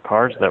some of the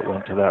cars that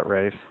went to that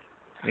race.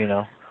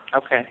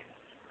 Okay.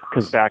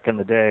 Because back in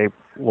the day,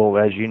 well,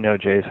 as you know,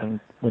 Jason,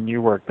 when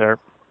you worked there,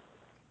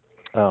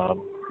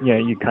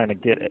 you kind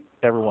of get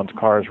everyone's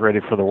cars ready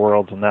for the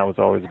Worlds, and that was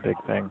always a big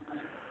thing.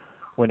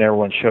 When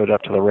everyone showed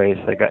up to the race,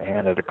 they got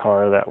handed a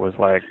car that was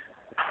like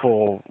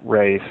full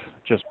race,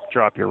 just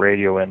drop your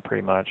radio in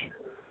pretty much.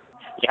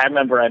 Yeah, I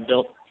remember I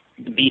built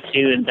the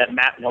B2 and that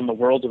Matt won the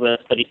World with,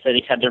 but he said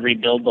he had to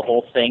rebuild the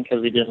whole thing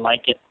because he didn't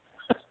like it.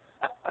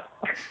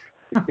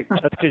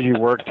 That's because you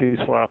work too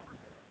slow.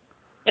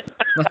 I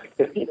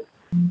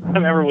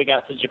remember we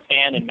got to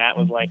Japan and Matt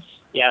was like,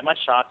 yeah, my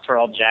shocks are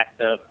all jacked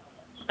up.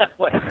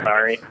 Well,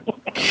 sorry.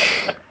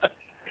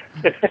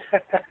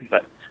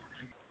 But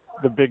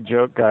the big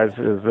joke, guys,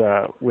 is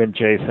when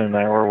Jason and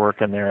I were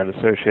working there at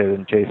Associated,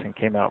 and Jason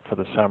came out for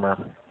the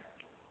summer,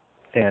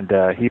 and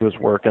he was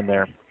working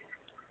there,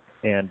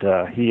 and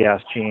he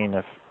asked Gene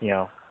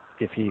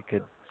if he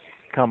could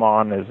come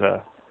on as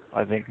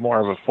I think more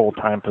of a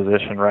full-time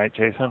position, right,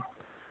 Jason?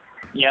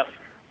 Yep.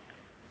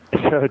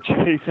 So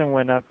Jason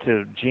went up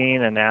to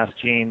Gene and asked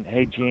Gene,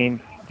 "Hey,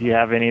 Gene, do you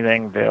have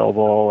anything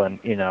available?" And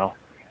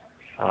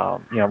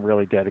I'm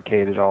really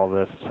dedicated to all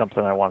this.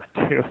 Something I want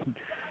to do.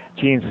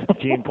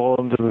 Gene pulled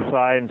him to the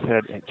side and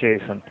said, "Hey,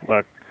 Jason,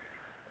 look."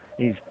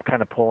 He's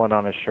kind of pulling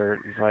on his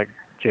shirt. He's like,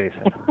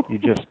 "Jason,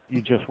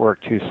 you just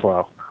work too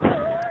slow."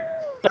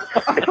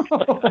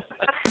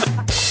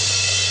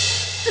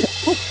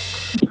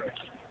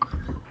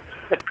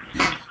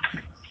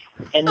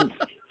 And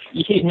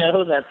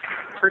that's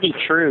pretty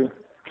true.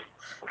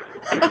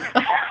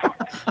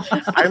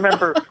 I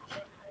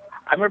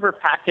remember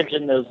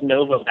packaging those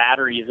Nova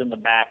batteries in the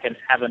back and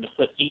having to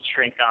put heat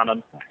shrink on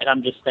them, and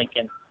I'm just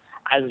thinking,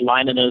 I was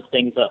lining those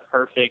things up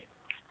perfect.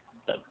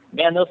 So,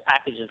 man, those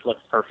packages look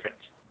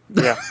perfect.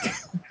 Yeah.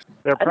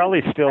 There are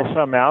probably still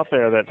some out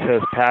there that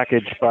says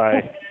packaged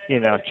by,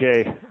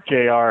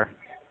 JR.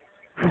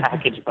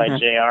 Packaged by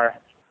JR.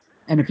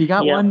 And if you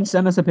got one,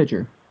 send us a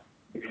picture.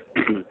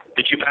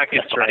 Did you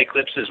package body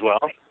clips as well?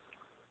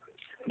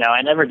 No,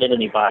 I never did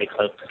any body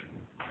clips.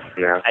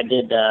 No. I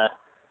did, I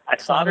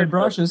soldered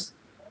brushes.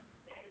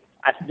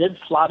 I did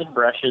slotted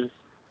brushes,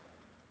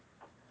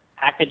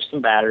 packaged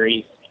some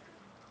batteries,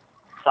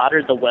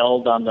 soldered the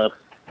weld on the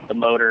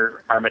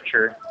motor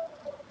armature,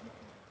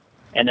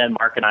 and then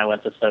Mark and I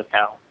went to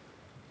SoCal.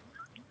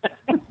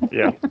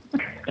 Yeah.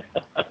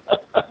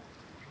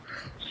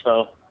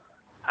 So,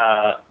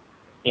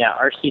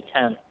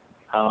 RC10.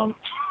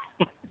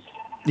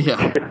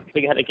 Yeah.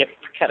 We gotta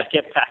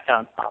get back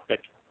on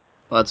topic.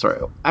 Well, that's all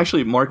right.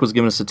 Actually, Mark was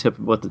giving us a tip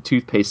about the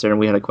toothpaste there, and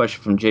we had a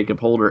question from Jacob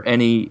Holder.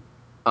 Any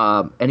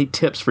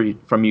tips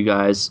from you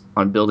guys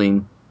on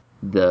building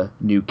the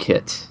new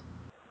kit?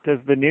 Does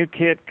the new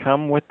kit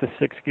come with the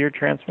 6-gear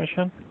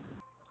transmission?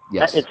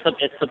 Yes. It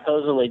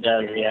supposedly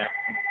does, yeah.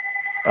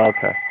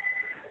 Okay.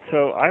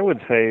 So I would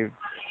say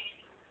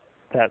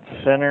that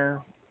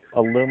center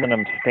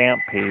aluminum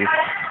stamp piece,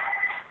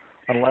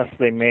 unless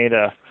they made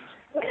a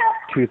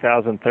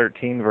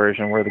 2013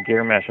 version where the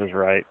gear mesh is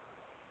right,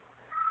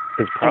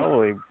 is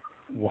probably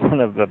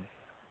one of the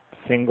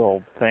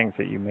single things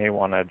that you may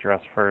want to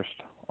address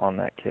first on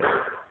that kit.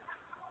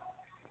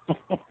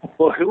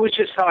 Well, who was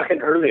just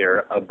talking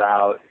earlier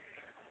about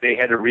they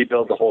had to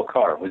rebuild the whole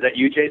car? Was that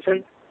you,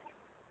 Jason?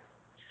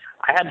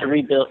 I had to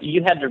rebuild.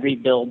 You had to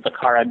rebuild the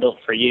car I built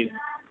for you.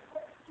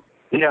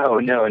 No.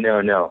 The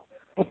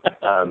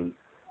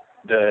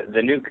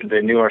new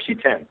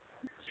RC10.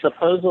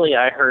 Supposedly,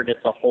 I heard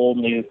it's a whole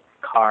new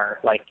car.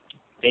 Like,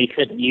 they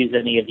couldn't use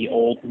any of the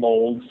old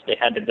molds. They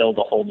had to build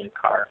a whole new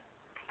car.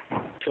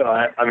 So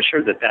I'm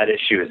sure that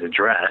issue is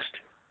addressed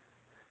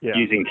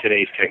using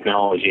today's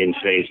technology and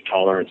today's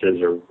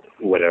tolerances or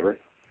whatever.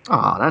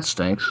 Oh, that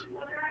stinks.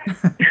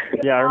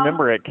 Yeah, I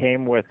remember it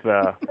came with,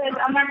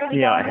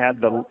 it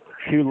had the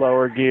 2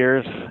 lower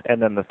gears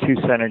and then the 2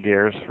 center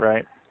gears,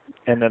 right?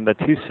 And then the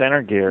 2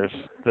 center gears,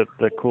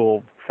 the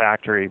cool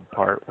factory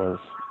part was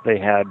they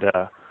had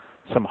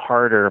some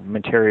harder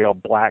material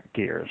black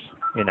gears,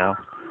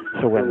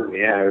 So I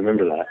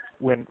remember that.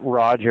 When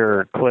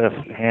Roger or Cliff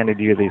handed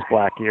you these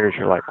black gears,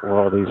 you're like,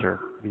 "Whoa, these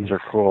are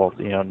cool."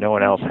 No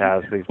one else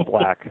has these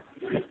black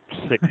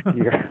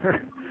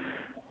 6-gear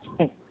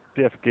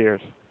diff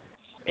gears.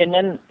 And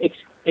then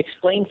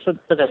explain to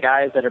the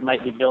guys that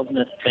might be building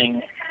this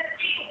thing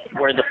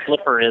where the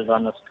flipper is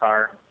on this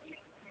car.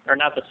 Or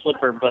not the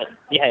slipper, but,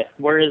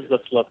 where is the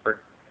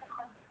slipper?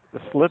 The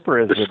slipper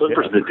is the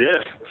slipper's the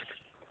diff.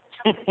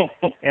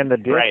 And the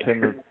diff right.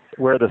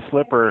 where the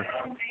slipper,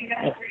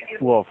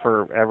 well,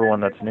 for everyone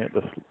that's new,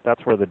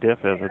 that's where the diff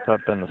is. It's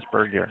up in the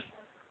spur gear.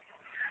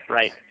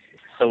 Right.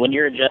 So when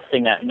you're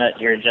adjusting that nut,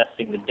 you're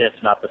adjusting the diff,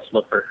 not the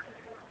slipper.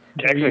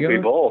 Technically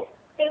both.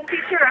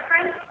 Picture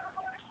reference.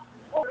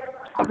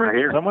 I'm right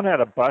here. Someone had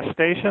a bus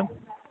station?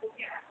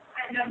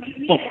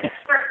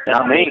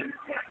 Not me.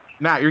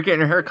 Matt, you're getting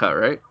your hair cut,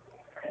 right?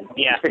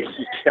 Yeah.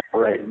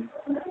 Right.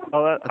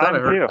 Oh,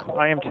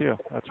 I am too.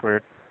 That's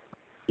weird.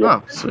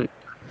 Oh, sweet.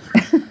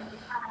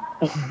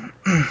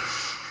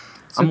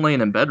 I'm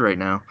laying in bed right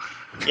now.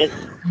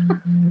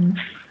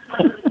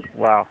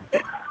 Wow.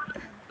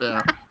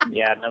 Yeah.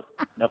 Yeah,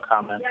 no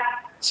comment.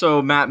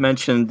 So Matt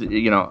mentioned,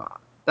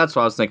 That's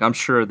what I was thinking. I'm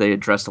sure they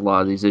addressed a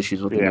lot of these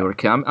issues with the newer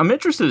kit. I'm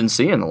interested in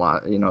seeing a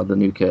lot, the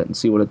new kit and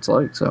see what it's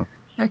like. So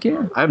Heck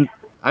yeah. I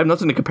have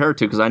nothing to compare it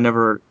to because I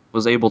never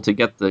was able to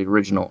get the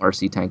original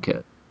RC10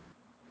 kit.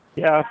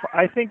 Yeah,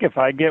 I think if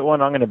I get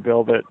one, I'm going to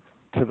build it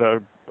to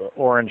the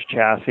orange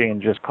chassis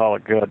and just call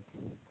it good.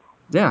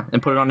 Yeah,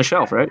 and put it on the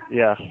shelf, right?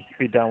 Yeah,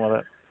 be done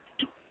with it.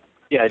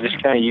 Yeah,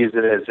 just kind of use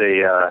it as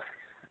a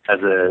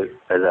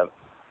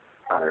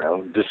I don't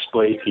know,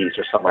 display piece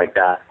or something like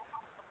that.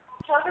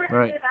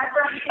 Right.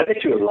 I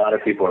bet you a lot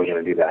of people are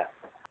going to do that.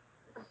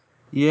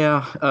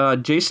 Yeah,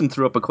 Jason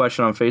threw up a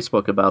question on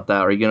Facebook about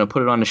that. Are you going to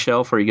put it on the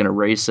shelf or are you going to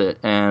race it?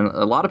 And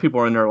a lot of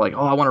people are in there like,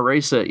 oh, I want to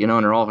race it, and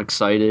they're all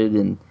excited.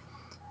 And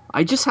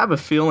I just have a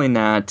feeling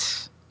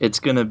that it's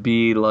going to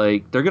be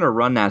like they're going to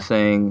run that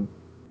thing,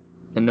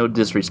 and no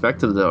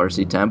disrespect to the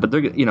RC10, but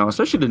they're,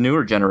 especially the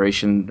newer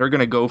generation, they're going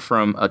to go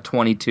from a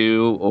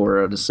 22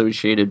 or an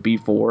associated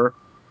B4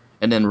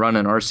 and then run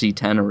an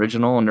RC10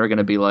 original, and they're going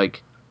to be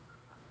like,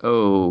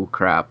 oh,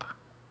 crap.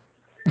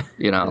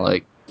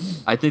 Like,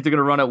 I think they're going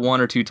to run it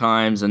one or two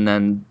times, and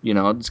then,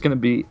 it's going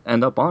to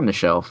end up on the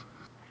shelf.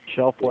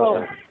 Shelf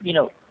weapon.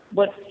 Well,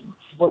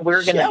 what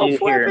we're going to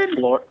do here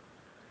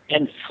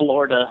in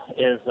Florida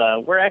is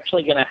we're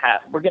actually going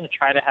to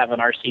try to have an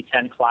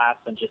RC10 class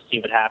and just see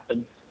what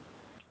happens,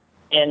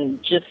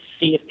 and just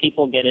see if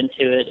people get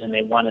into it and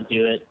they want to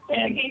do it,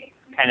 and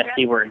kind of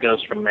see where it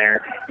goes from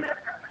there.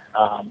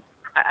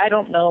 I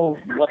don't know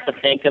what to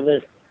think of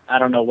it. I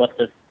don't know what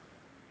to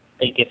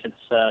think if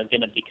it's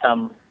going to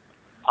become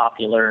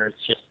popular.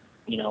 It's just,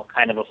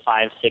 kind of a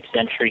 5-6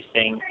 entry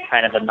thing,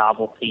 kind of a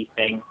novelty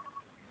thing.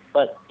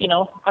 But,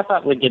 I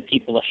thought we'd give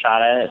people a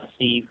shot at it and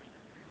see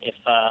if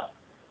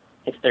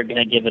they're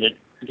going to give it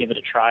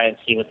a try and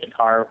see what the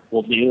car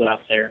will do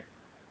out there.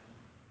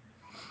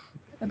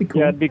 That'd be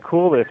cool. Yeah, it'd be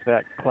cool if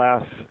that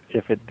class,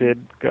 if it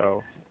did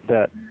go,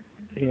 that,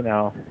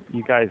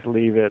 you guys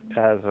leave it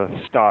as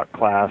a stock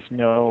class,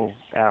 no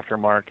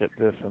aftermarket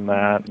this and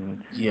that,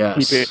 and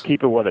Yes.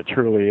 keep it what it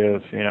truly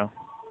is,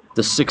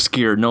 The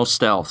 6-gear, no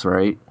stealth,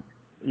 right?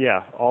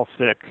 Yeah, all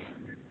 6.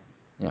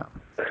 Yeah.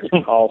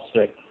 All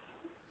 6.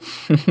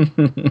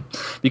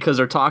 Because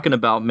they're talking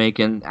about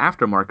making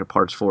aftermarket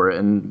parts for it,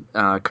 and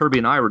Kirby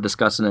and I were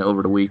discussing it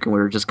over the week, and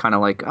we were just kind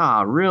of like,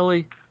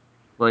 really?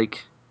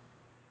 Like,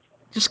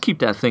 just keep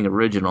that thing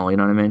original, you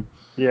know what I mean?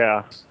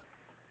 Yeah.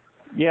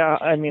 Yeah,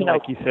 I mean,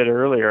 like you said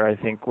earlier, I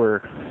think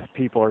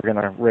people are going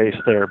to race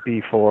their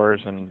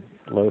B4s and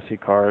Losi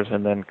cars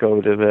and then go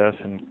to this,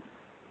 and,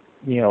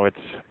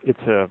 it's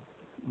a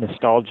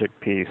nostalgic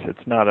piece.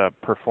 It's not a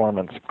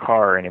performance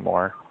car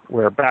anymore,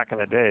 where back in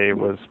the day it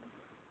was,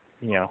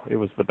 it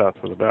was the best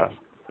of the best.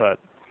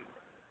 But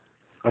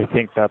I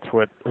think that's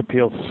what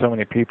appeals to so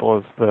many people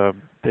is the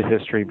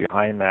history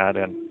behind that,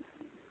 and,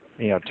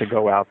 to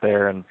go out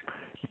there and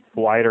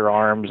wider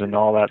arms and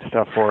all that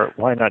stuff for it.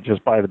 Why not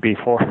just buy the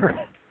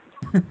B4?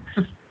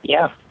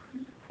 Yeah.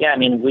 I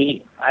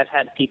mean, I've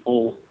had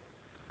people,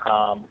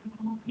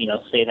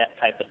 say that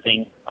type of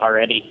thing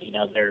already.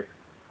 They're,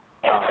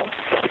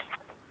 I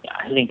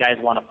think guys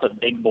want to put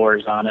big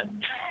bores on it.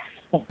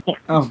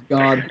 Oh,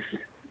 God.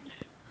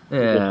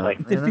 Yeah. Like,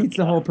 It defeats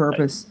the whole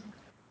purpose.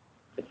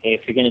 Okay,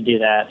 if you're going to do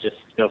that, just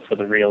go for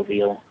the real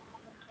deal.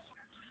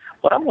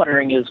 What I'm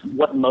wondering is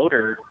what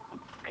motor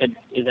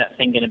is that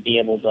thing going to be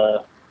able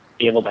to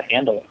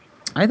handle?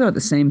 I thought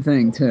the same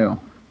thing, too.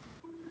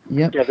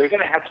 Yep. Yeah, they're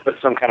going to have to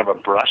put some kind of a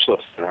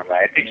brushless in it,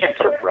 right? They can't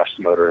put a brushed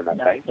motor in that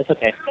thing. It's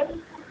okay.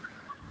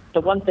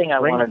 The one thing I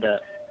wanted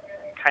to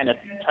kind of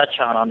touch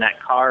on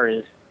that car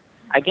is,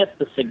 I guess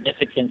the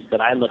significance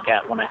that I look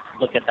at when I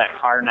look at that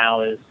car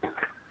now is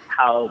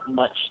how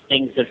much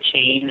things have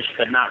changed,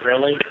 but not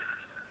really.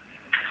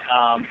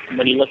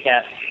 When you look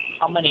at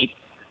how many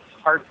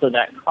parts of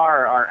that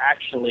car are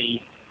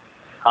actually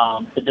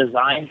the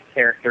design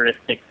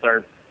characteristics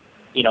are,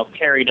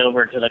 carried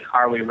over to the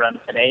car we run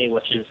today,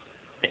 which is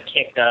the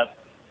kick up,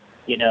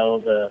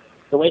 the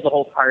way the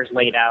whole car is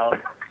laid out,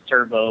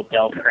 servo,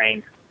 bell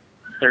crank,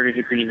 30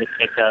 degrees of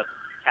kick up,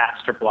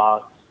 caster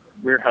blocks,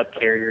 rear hub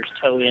carriers,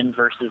 toe in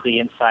versus the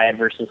inside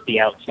versus the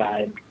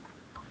outside.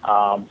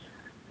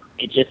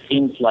 It just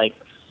seems like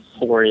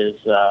for as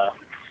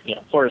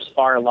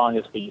far along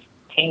as we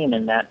came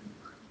in that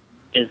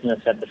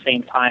business, at the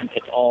same time,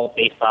 it's all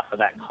based off of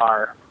that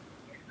car.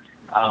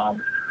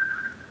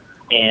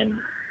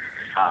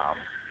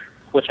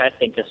 Which I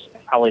think is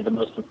probably the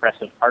most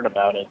impressive part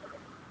about it.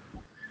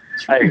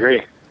 I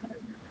agree.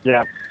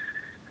 Yeah.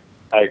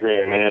 I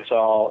agree. I mean, it's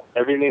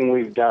everything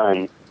we've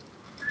done,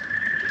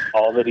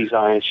 all the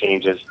design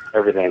changes,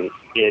 everything,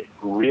 it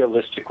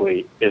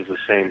realistically is the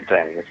same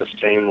thing. It's the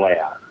same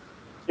layout.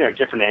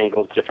 Different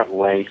angles, different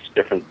lengths,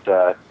 different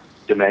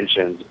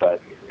dimensions,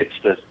 but it's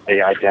the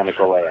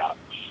identical layout.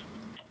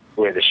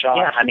 The way the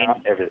shots,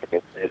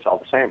 everything, it's all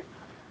the same.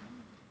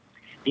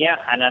 Yeah,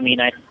 and I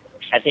mean, I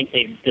think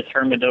they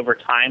determined over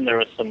time there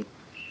was some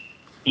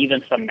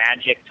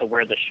magic to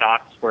where the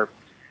shocks were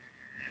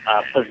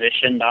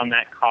positioned on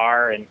that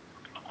car, and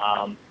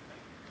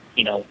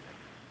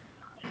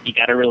you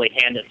got to really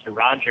hand it to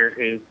Roger,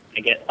 who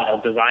I guess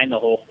designed the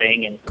whole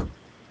thing, and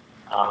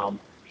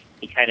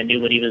he kind of knew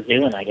what he was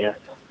doing, I guess.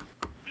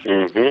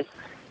 Mm-hmm.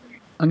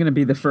 I'm going to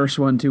be the first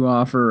one to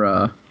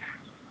offer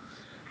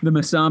the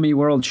Masami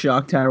World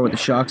Shock Tower with the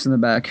shocks in the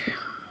back.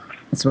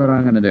 That's what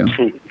I'm going to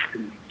do.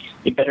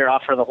 You better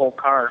offer the whole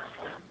car.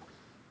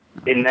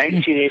 In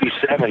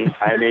 1987,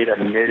 I made a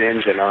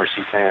mid-engine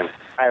RC10.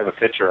 I have a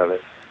picture of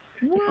it.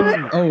 What?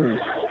 Oh.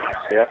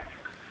 Yep.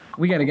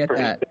 We got to get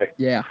that. Sick.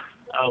 Yeah.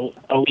 Oh,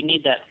 we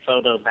need that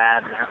photo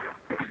bad now.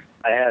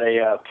 I had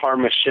a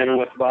Parma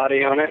Chenoweth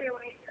body on it.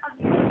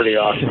 Pretty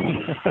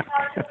awesome.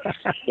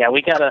 Yeah,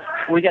 we gotta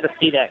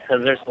see that,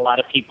 because there's a lot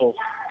of people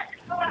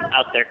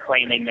out there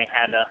claiming they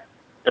had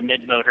the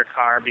mid-motor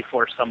car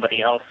before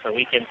somebody else, so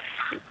we can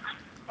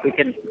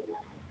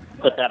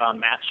put that on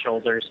Matt's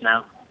shoulders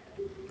now.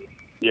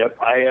 Yep,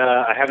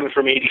 I have it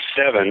from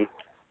 '87.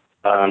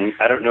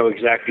 I don't know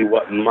exactly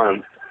what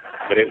month,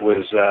 but it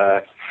was.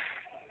 I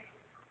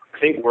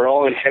think we're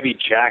all in heavy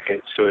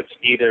jackets, so it's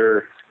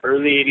either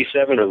early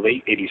 '87 or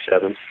late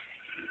 '87.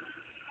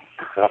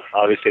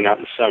 Obviously not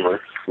in the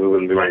summer. We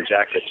wouldn't be wearing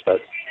jackets,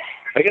 but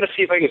I got to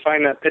see if I can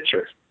find that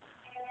picture.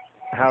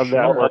 How'd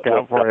that work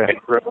out for you?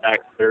 Throwback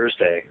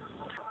Thursday.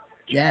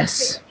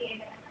 Yes.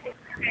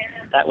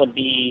 That would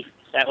be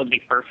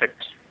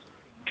perfect.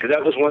 Because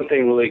that was one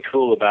thing really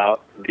cool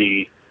about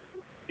that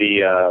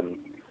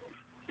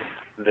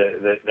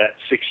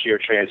 6-year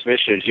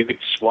transmission is you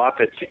could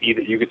swap it to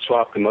either. You could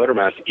swap the motor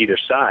mount to either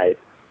side,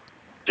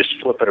 just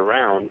flip it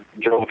around,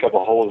 drill a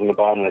couple holes in the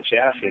bottom of the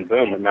chassis, and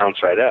boom, it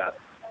mounts right up.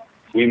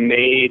 We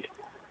made,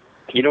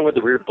 where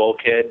the rear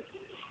bulkhead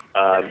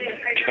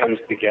comes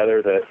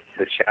together, the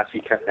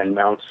chassis cut and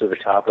mounts to the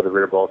top of the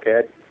rear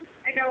bulkhead.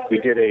 We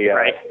did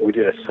a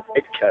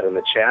side cut on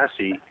the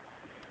chassis,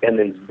 and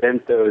then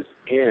bent those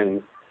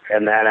in,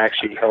 and that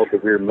actually held the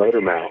rear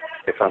motor mount,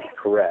 if I'm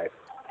correct.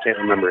 Can't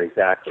remember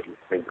exactly.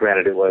 I mean,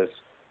 granted, it was,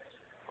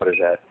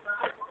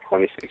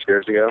 26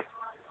 years ago?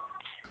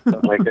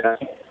 Something like that.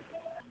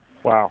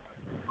 Wow.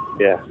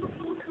 Yeah.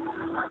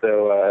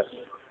 So,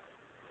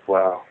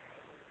 wow.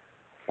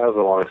 That was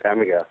a long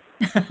time ago.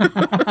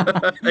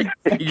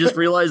 You just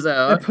realized that,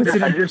 huh? That puts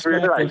it I in just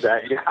realized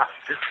that, yeah.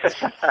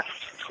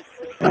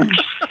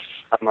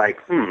 I'm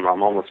like,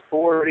 I'm almost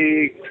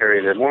 40,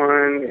 carrying in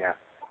one, yeah.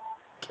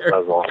 That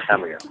was a long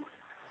time ago.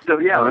 So,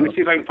 yeah, let me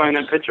see if I can find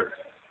that picture.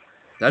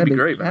 That'd be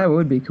great, man. That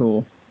would be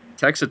cool.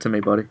 Text it to me,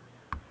 buddy.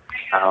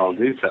 I'll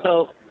do so.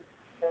 So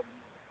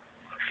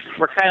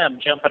we're kind of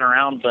jumping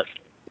around, but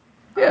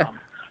Yeah.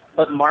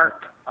 But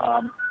Mark,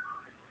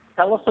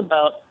 tell us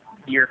about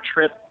your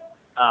trip.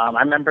 I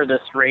remember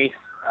this race.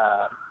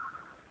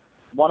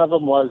 One of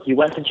them was you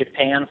went to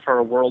Japan for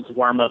a world's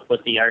warm-up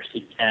with the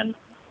RC10.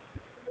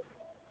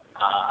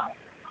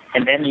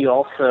 And then you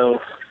also,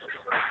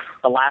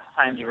 the last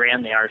time you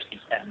ran the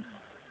RC10.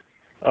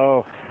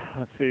 Oh,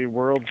 let's see,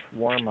 World's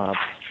warm-up.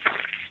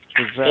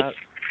 Was that?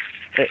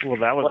 That was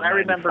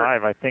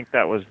 95. I think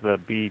that was the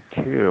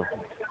B2.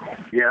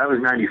 Yeah, that was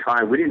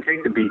 95. We didn't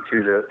take the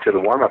B2 to the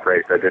warm-up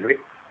race, though, did we?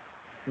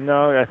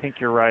 No, I think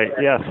you're right.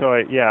 Yeah, so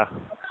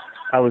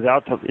I was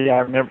out to, I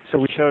remember, so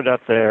we showed up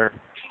there.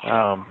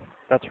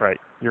 That's right.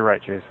 You're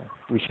right, Jason.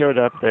 We showed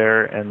up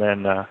there, and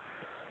then, of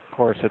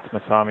course, it's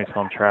Masami's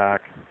home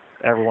track.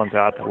 Everyone's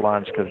out to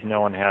lunch because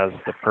no one has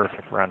the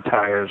perfect run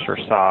tires or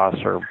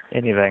sauce or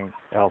anything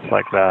else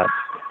like that.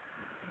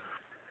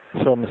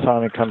 So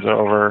Masami comes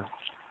over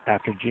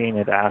after Gene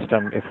had asked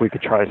him if we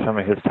could try some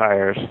of his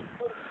tires.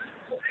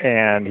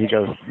 And he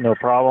goes, no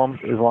problem,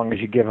 as long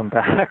as you give them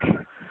back.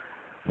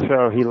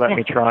 So he let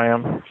me try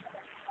them.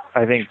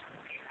 I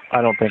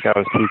don't think I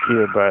was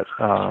TQ, but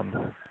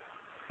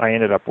I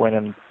ended up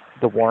winning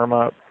the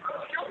warm-up.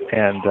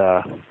 And,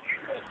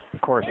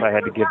 of course, I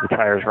had to give the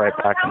tires right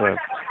back to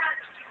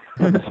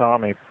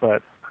Masami.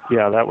 But,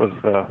 yeah, that was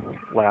the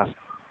last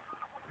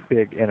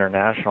big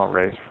international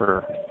race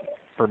for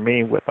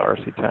me with the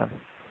RC10.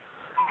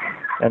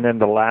 And then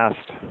the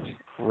last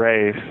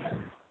race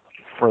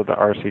for the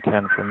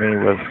RC10 for me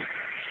was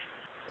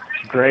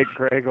Greg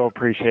will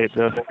appreciate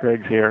this.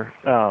 Greg's here.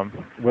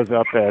 Was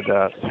up at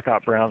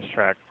Scott Brown's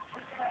track.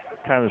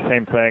 Kind of the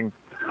same thing.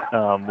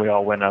 We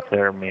all went up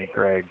there, me,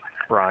 Greg,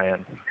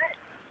 Brian,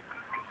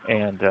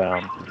 and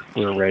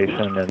we were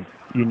racing, and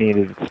you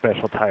needed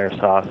special tire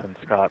sauce, and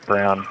Scott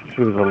Brown,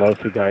 who was a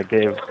Losi guy,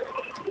 gave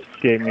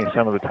me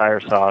some of the tire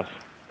sauce,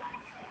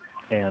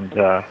 and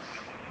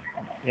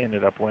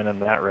ended up winning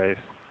that race.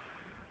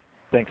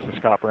 Thanks to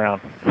Scott Brown.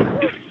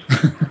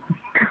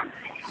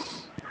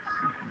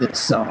 The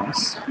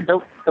sauce.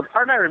 The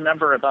part I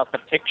remember about the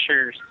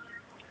pictures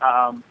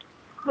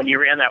when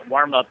you ran that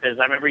warm-up is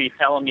I remember you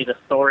telling me the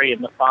story of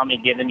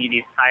Masami giving you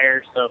these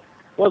tires. So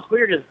what's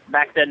weird is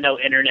back then no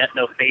internet,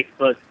 no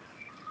Facebook,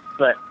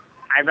 but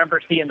I remember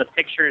seeing the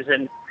pictures,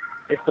 and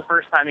it's the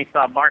first time he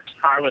saw Mark's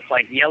car with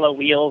like yellow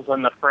wheels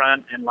on the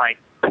front and like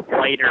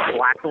white or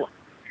black.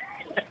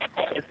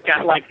 It's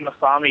got like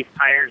Masami's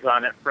tires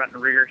on it, front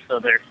and rear, so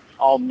they're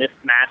all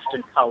mismatched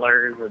in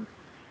colors and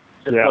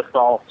just looks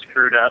all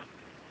screwed up.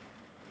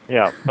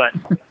 Yeah. But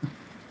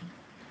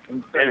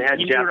Jason. So And had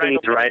you knew Japanese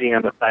right away. writing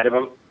on the side of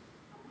them.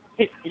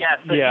 Yeah,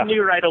 so Yeah. you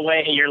knew right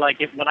away. You're like,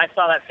 when I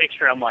saw that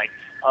picture, I'm like,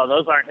 oh,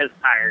 those aren't his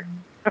tires.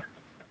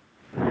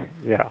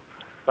 Yeah.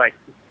 Like,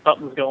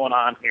 something's going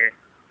on here.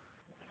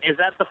 Is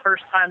that the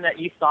first time that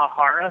you saw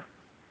Hara?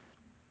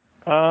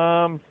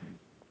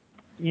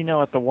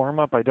 At the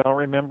warm-up, I don't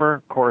remember.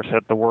 Of course,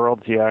 at the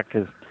Worlds, yeah,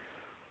 because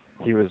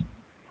he was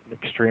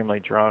extremely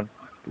drunk,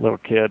 little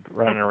kid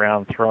running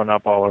around, throwing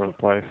up all over the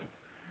place.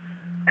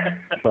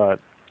 But,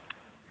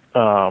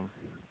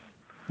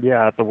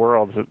 yeah, at the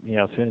Worlds, as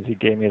soon as he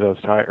gave me those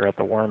tires, or at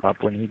the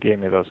warm-up, when he gave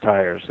me those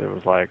tires, it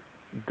was like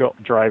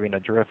driving a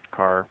drift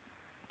car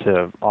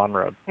to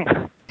on-road.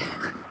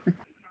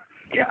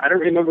 Yeah, I don't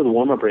remember the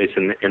warm-up race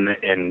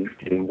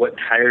and what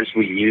tires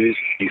we used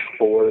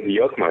before the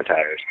Yokomo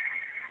tires.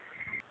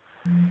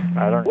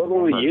 I don't What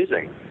were we remember.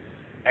 using?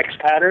 X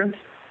patterns?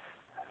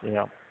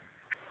 Yeah.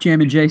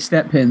 Jam and J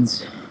step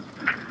pins.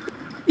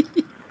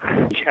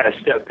 Yeah,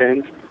 step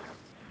pins.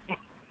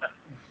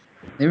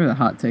 They were the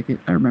hot ticket.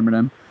 I remember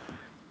them.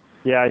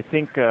 Yeah, I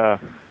think, I'm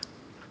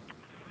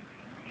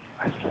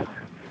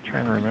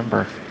trying to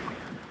remember.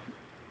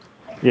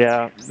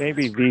 Yeah,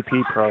 maybe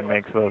VP Pro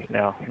makes those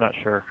now. I'm not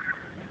sure.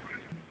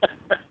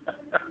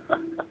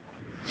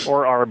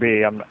 Or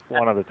RB. I'm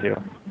one of the two.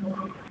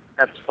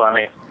 That's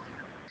funny.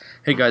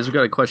 Hey guys, we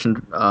got a question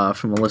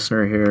from a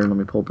listener here. Let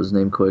me pull up his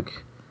name quick. I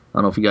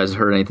don't know if you guys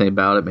heard anything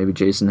about it. Maybe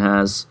Jason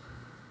has.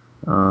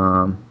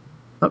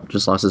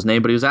 Just lost his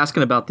name. But he was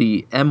asking about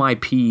the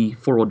MIP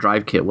four-wheel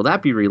drive kit. Will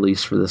that be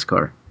released for this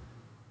car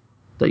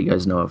that you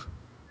guys know of?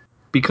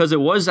 Because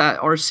it was at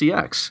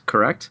RCX,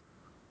 correct?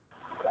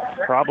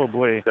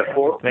 Probably. The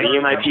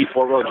MIP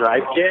four-wheel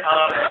drive kit?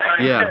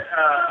 Yeah.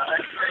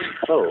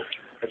 Oh,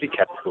 that'd be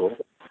kind of cool.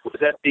 Was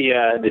that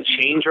the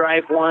chain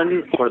drive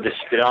one or the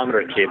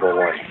speedometer cable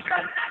one?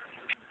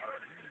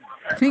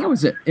 I think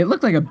it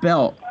looked like a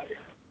belt.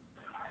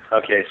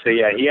 Okay, so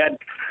yeah,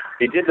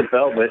 he did the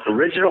belt, but the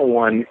original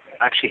one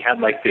actually had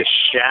like this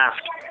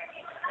shaft,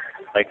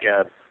 like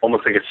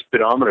almost like a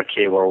speedometer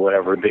cable or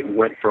whatever, that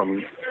went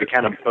from, it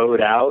kind of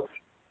bowed out,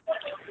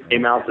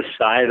 came out the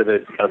side of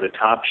the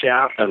top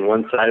shaft on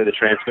one side of the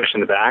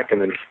transmission in the back,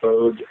 and then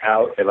bowed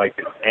out at like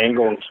this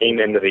angle and came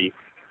into the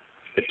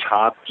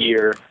top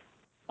gear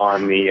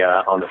on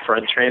the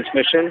front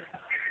transmission,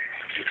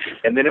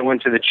 and then it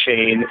went to the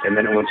chain, and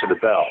then it went to the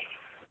belt.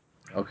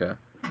 Okay.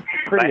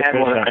 Pretty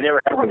efficient. I never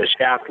had one of the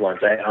shaft ones.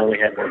 I only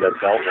had one of the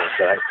belt ones.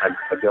 So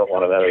I built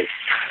one of those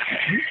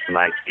in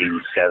like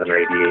 87 or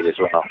 88 as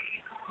well.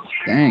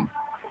 Dang.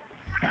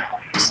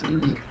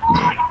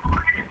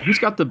 Who's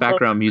got the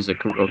background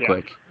music real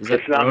quick? Is that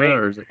It's not Corona me.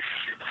 or is it?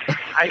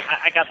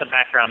 I got the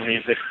background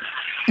music.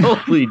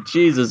 Holy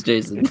Jesus,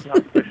 Jason. It's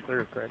not pushed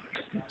through, Craig.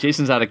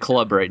 Jason's at a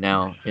club right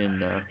now in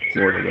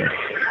Florida there.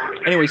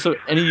 Anyway, so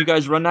any of you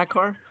guys run that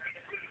car?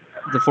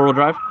 The four-wheel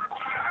drive?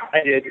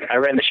 I did. I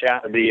ran the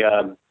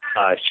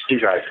chain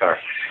drive car.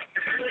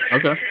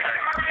 Okay.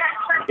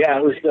 Yeah,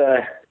 it was.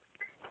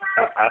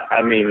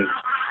 I mean,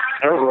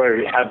 I don't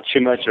really have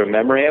too much of a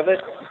memory of it,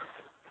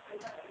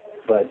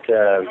 but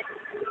I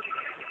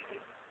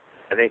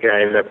think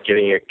I ended up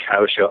getting a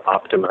Kausha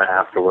Optima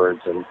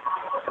afterwards, and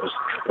it was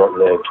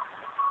short-lived.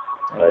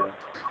 But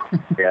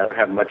yeah, I don't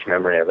have much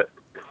memory of it.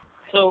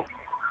 So,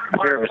 I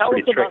hear it was tell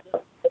pretty tricky.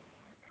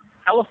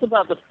 us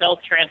about the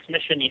stealth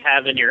transmission you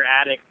have in your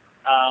attic.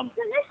 How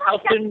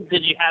soon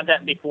did you have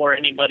that before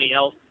anybody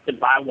else could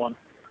buy one?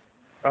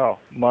 Oh,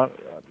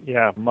 months.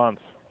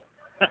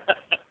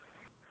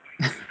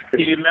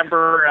 Do you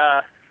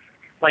remember,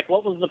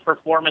 what was the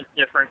performance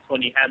difference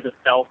when you had the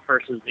stealth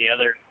versus the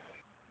other?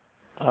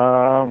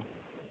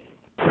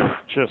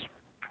 Just,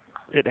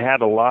 it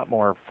had a lot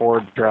more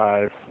forward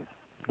drive.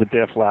 The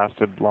diff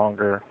lasted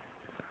longer.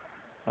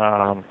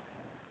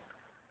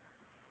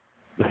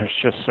 There's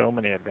just so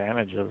many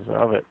advantages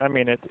of it. I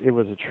mean, it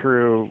was a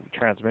true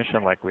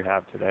transmission like we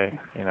have today,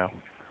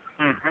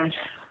 Mm-hmm.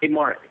 Hey,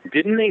 Mark,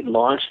 didn't they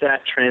launch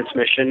that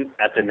transmission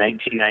at the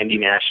 1990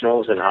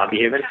 Nationals in Hobby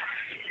Haven?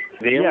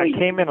 It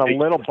came in a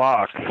little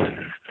box.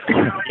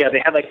 Yeah,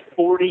 they had like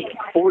 40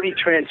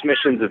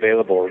 transmissions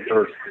available,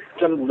 or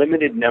some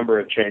limited number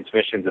of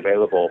transmissions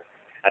available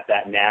at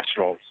that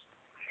Nationals.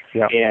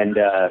 Yeah. And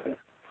I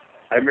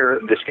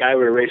remember this guy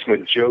we were racing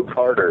with, Joe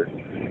Carter,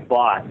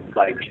 bought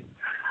like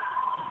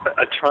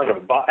a ton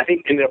of, I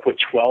think ended up with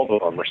 12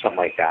 of them or something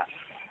like that.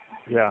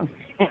 Yeah.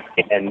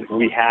 And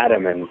we had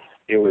them, and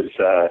it was,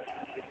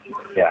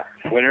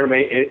 whenever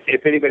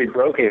if anybody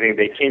broke anything,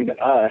 they came to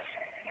us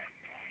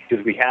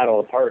because we had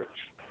all the parts.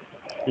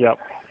 Yep.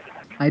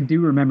 I do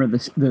remember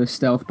the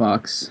stealth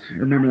box. I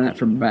remember that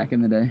from back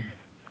in the day.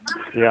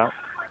 Yeah.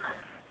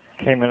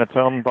 Came in its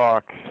own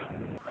box.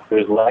 It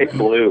was light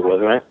blue,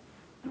 wasn't it?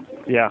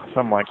 Yeah,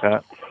 something like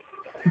that.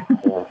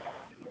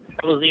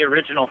 That was the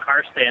original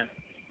car stand.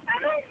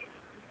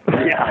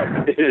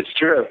 Yeah, it's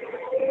true.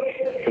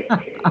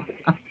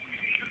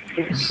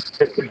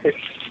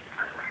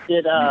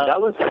 That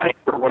was, I think,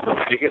 one of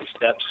the biggest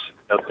steps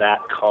of that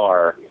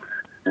car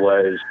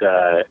was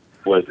that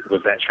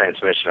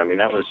transmission. I mean,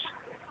 that was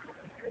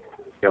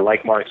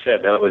like Mark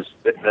said,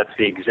 that's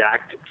the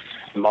exact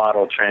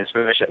model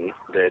transmission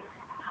that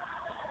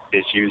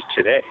is used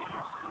today.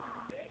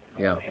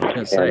 Yeah, I was going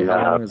to say, And,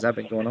 how long has that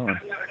been going on?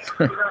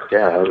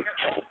 Yeah,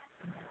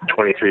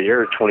 23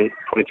 years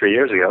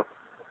ago.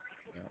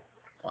 Yeah.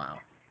 Wow.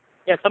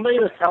 Yeah, somebody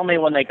was telling me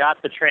when they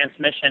got the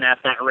transmission at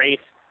that race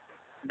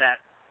that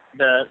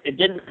it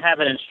didn't have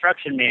an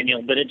instruction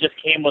manual, but it just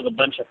came with a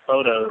bunch of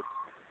photos.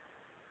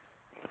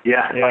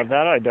 Yeah,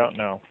 that I don't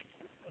know.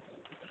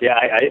 Yeah,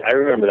 I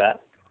remember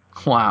that.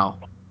 Wow.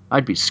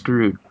 I'd be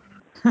screwed.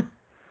 Yeah,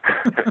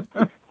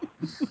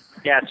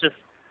 it's just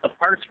the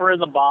parts were in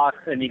the box,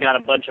 and you got a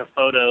bunch of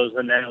photos,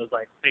 and then it was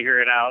like, figure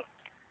it out.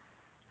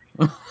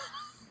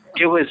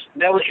 It was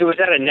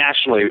at a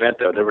national event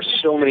though. There were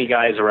so many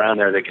guys around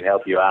there that could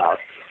help you out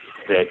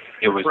that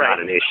it was Right. not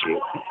an issue.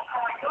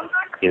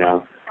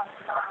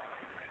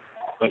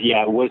 But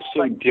yeah, it was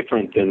so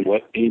different than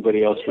what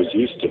anybody else was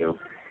used to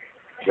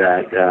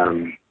that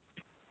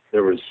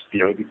there was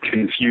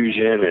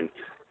confusion and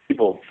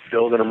people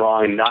building them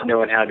wrong, not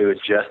knowing how to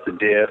adjust the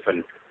diff.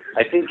 And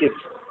I think it's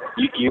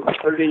you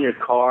put it in your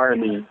car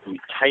and then you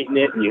tighten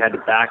it and you had to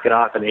back it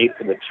off an eighth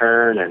of a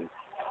turn, and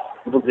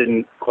people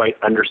didn't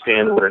quite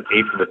understand what an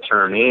eighth of a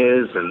turn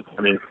is. And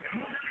I mean,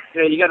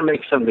 you got to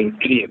make something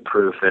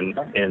idiot-proof,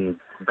 and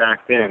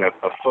back then a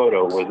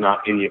photo was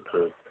not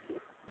idiot-proof.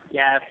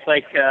 Yeah, it's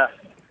like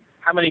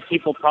how many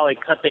people probably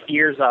cut the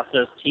ears off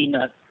those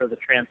T-nuts for the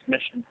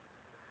transmission?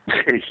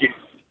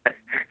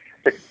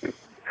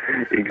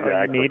 Exactly.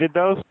 You needed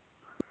those?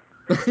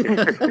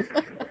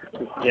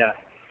 Yeah.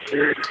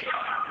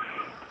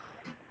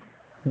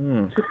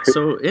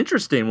 So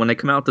interesting. When they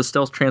come out with the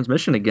stealth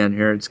transmission again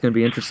here, it's going to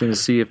be interesting to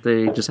see if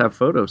they just have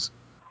photos.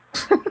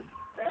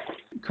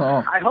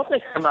 Call. I hope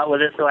they come out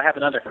with it so I have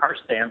another car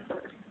stand.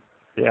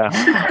 Yeah.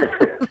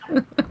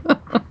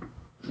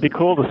 Be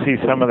cool to see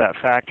some of that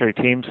factory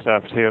team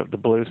stuff too, the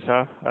blue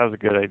stuff. That was a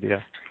good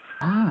idea.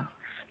 Ah.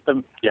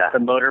 The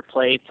motor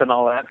plates and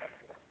all that.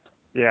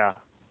 Yeah.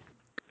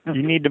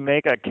 You need to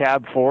make a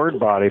cab forward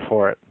body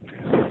for it.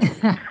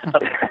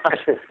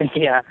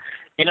 Yeah.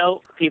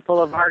 People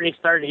have already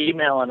started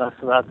emailing us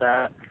about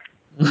that.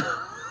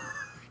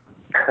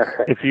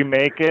 If you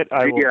make it,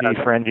 I will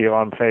defriend you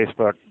on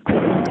Facebook.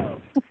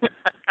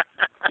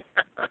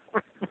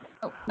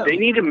 They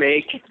need to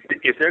make,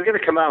 if they're going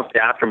to come out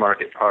with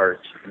aftermarket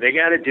parts, they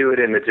got to do it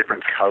in the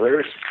different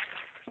colors.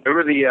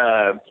 Remember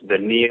the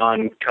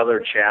neon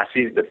colored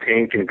chassis, the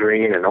pink and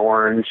green and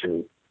orange,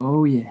 and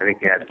Oh yeah. I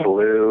think they had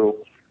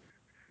blue.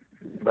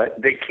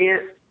 But they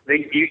can't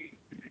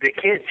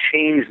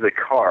change the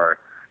car.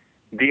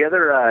 The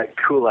other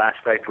cool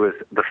aspect was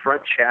the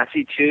front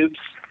chassis tubes.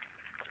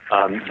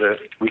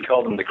 We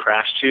call them the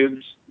crash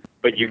tubes,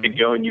 but you could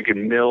go and you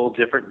can mill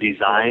different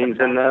designs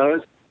in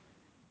those.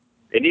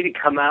 They need to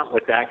come out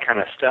with that kind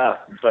of stuff,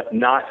 but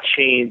not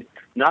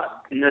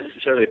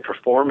necessarily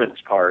performance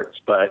parts,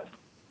 but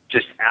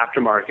just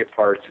aftermarket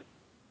parts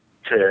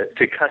to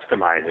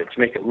customize it, to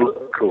make it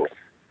look cool.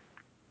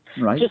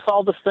 Right. Just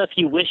all the stuff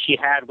you wish you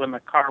had when the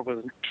car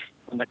was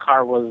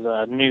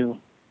new.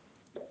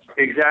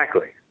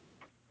 Exactly.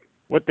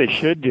 What they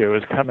should do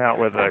is come out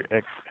with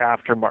a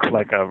aftermarket,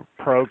 like a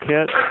pro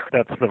kit.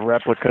 That's the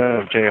replica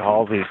of Jay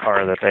Halsey's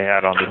car that they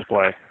had on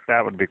display.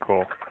 That would be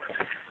cool.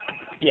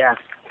 Yeah.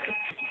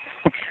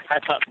 I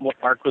thought what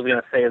Mark was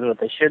going to say is what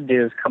they should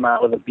do is come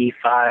out with a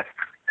B5.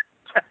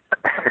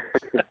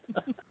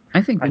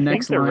 I think the I think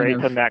next they're line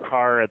racing of that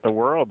car at the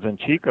Worlds in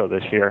Chico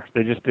this year.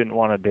 They just didn't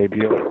want to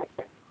debut it.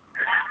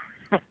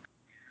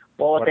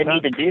 Well, what What's they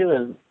need to do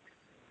is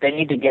they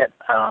need to get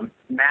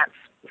Matt's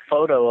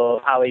photo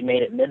of how he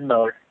made it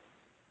mid-mode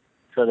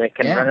so they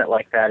can run it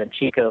like that in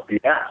Chico.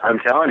 Yeah, I'm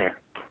telling you.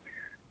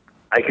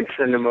 I could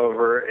send them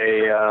over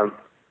a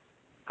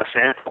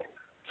sample.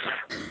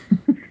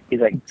 He's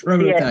like,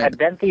 see, I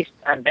bent these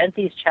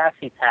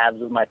chassis tabs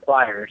with my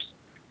pliers.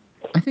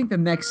 I think the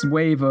next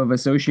wave of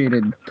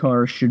associated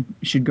cars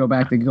should go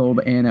back to gold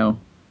anno.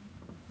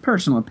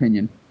 Personal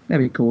opinion.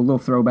 That'd be cool. A little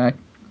throwback.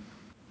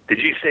 Did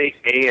you say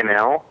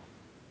A&L?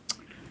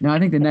 No, I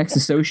think the next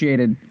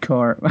associated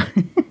car.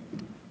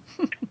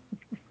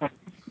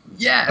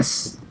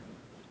 Yes,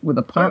 with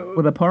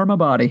a Parma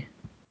body.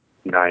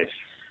 Nice.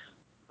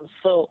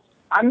 So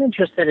I'm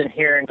interested in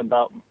hearing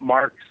about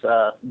Mark's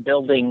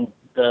building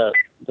the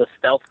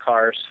stealth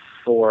cars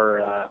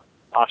for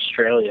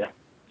Australia.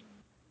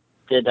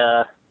 Did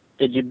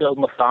you build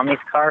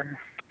Masami's car?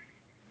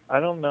 I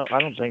don't know.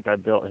 I don't think I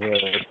built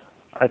his.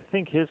 I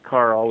think his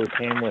car always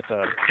came with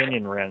a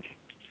pinion wrench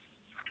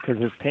because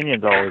his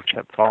pinions always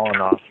kept falling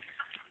off.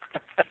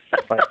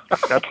 Like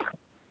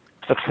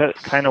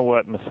that's kind of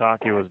what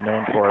Masaki was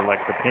known for.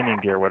 Like the pinion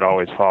gear would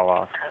always fall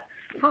off.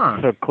 Huh.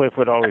 So Cliff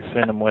would always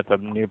send him with a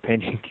new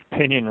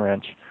pinion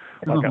wrench,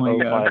 like Oh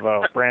my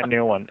a 050, brand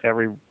new one,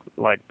 every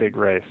big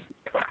race.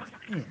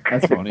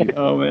 That's funny.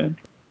 Oh man.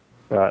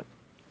 But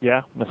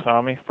yeah,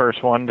 Masami,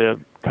 first one to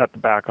cut the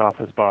back off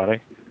his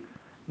body.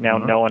 Now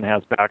no one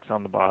has backs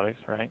on the bodies,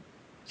 right?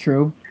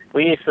 True.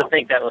 We used to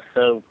think that was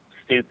so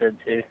stupid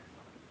too.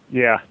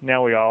 Yeah,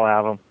 now we all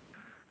have them.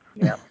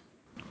 Yeah.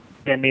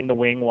 I mean, the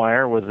wing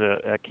wire was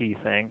a key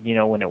thing. You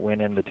know, when it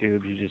went in the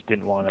tubes, you just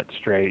didn't want it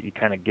straight. You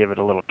kind of give it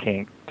a little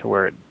kink to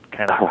where it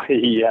kind of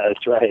Yeah,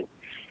 that's right.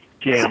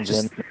 jams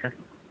in there.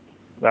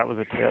 That was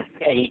a tip.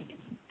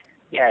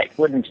 Yeah,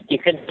 you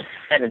couldn't just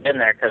set it in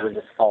there because it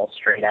just falls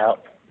straight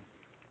out.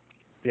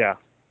 Yeah.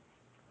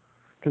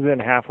 Because then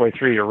halfway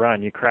through your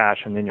run, you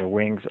crash, and then your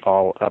wings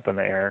all up in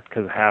the air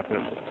because half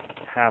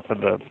of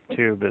the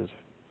tube is,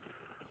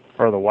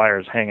 or the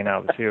wires hanging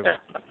out of the tube.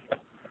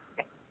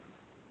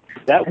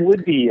 That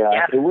would be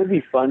it would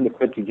be fun to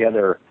put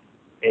together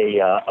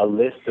a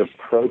list of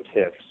pro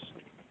tips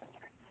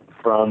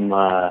from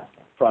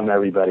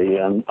everybody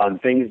on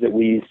things that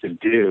we used to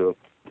do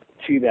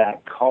to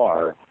that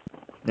car,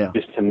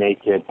 just to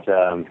make it.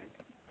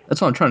 That's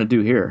what I'm trying to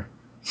do here.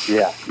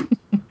 Yeah.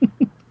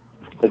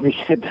 Let me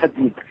get that.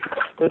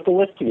 Put the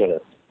list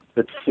together.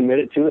 Let's submit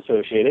it to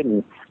Associated,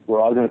 and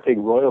we're all going to take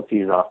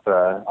royalties off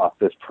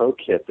this pro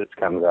kit that's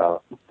coming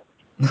out.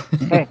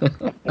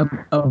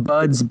 a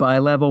Bud's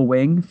bi-level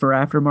wing for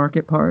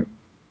aftermarket part.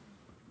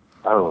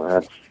 Oh,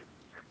 that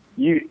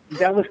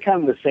was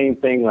kind of the same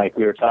thing like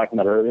we were talking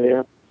about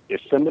earlier. If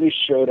somebody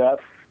showed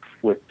up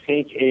with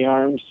pink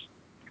A-arms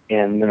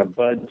and then a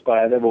Bud's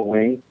bi-level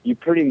wing, you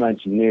pretty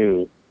much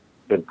knew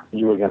that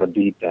you were going to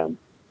beat them.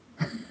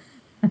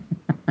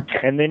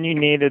 And then you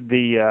needed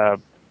the,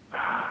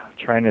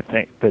 trying to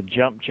think, the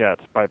jump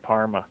jets by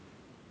Parma.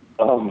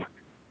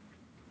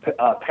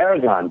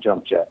 Paragon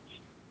jump jets.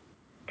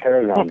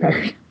 Paragon.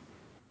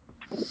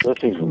 Those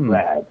things were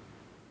rad.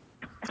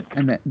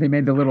 And they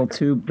made the little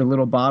tube, the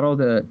little bottle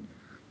to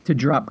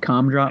drop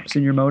comm drops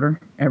in your motor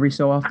every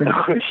so often.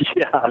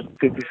 Yeah.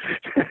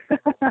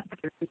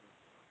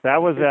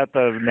 That was at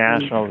the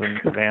Nationals in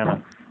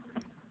Savannah.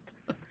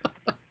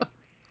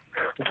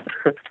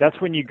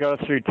 That's when you go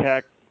through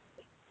tech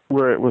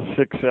where it was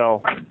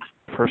 6L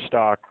for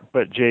stock,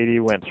 but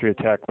JD went through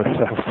tech with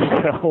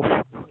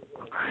 7L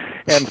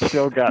and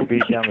still got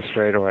beat down the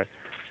straightaway.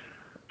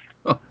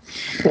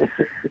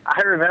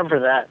 I remember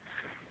that.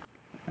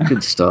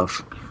 Good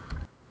stuff.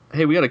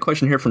 Hey, we got a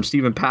question here from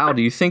Stephen Powell.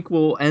 Do you think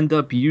we'll end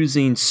up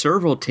using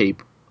servo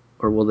tape,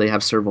 or will they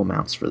have servo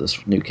mounts for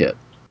this new kit?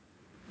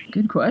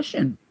 Good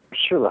question.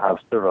 Sure, they'll have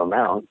servo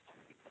mounts.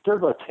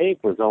 Servo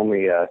tape was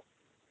only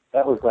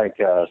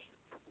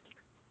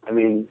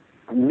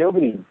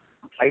nobody.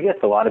 I guess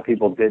a lot of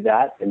people did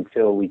that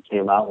until we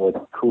came out with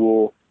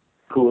cool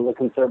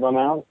looking servo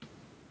mounts.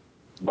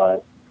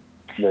 But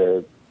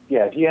if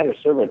you had a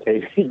servo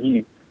tape,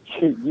 you'd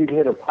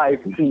hit a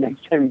pipe, and the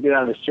next time you get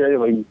on the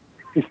straightaway,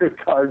 your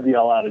car'd be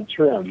all out of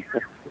trim.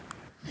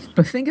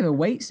 But think of the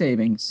weight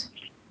savings.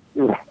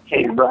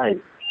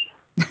 Right.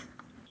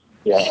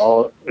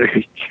 Yeah.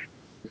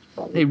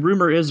 Hey,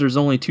 rumor is there's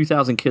only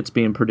 2,000 kits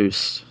being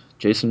produced.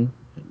 Jason,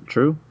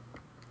 true?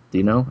 Do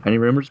you know any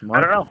rumors?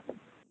 Mark? I don't know.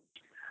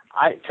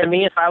 To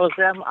me, if I was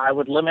them, I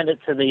would limit it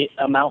to the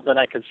amount that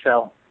I could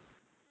sell.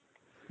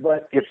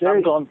 But if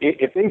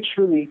they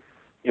truly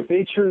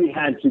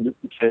had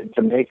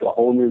to make a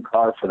whole new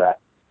car for that,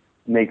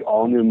 make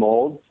all new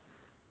molds,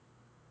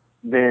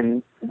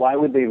 then why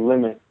would they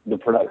limit the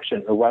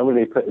production, or why would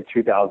they put the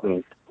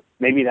 2,000?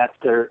 Maybe that's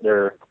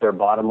their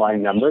bottom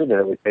line number that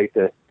it would take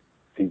to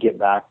get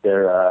back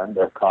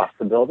their cost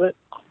to build it.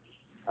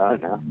 I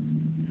don't know.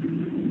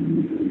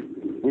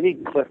 We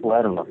need Cliff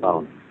Led on the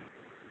phone.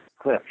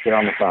 Cliff, get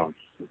on the phone.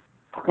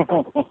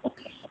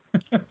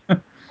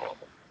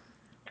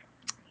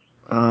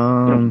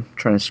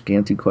 Trying to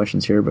scan through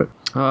questions here, but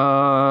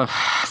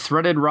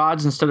threaded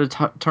rods instead of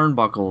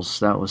turnbuckles.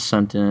 That was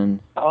sent in.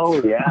 Oh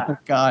yeah. Oh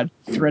God,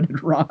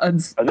 threaded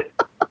rods.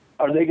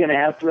 Are they going to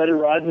have threaded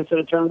rods instead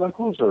of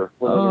turnbuckles, or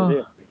what are they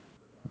going to do?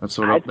 That's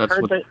what.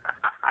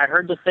 I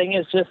heard the thing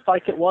is just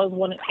like it was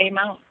when it came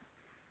out.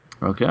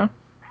 Okay,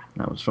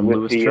 that was from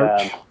Lewis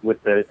Church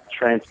with the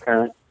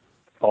transparent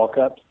ball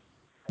cups.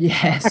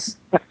 Yes.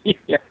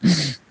 Yeah.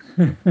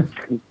 Those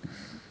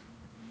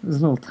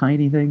little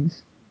tiny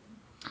things.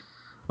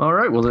 All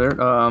right, well, there.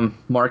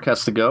 Mark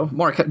has to go.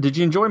 Mark, did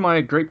you enjoy my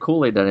grape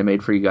Kool-Aid that I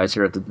made for you guys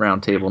here at the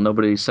round table?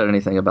 Nobody said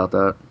anything about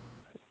that.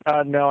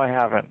 No, I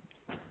haven't.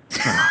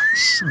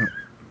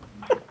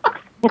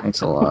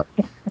 Thanks a lot.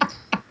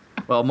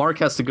 Well, Mark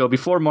has to go.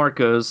 Before Mark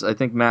goes, I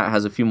think Matt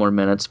has a few more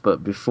minutes,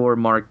 but before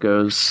Mark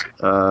goes,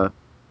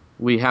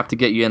 we have to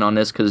get you in on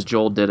this because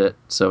Joel did it.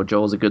 So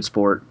Joel's a good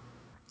sport.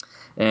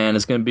 And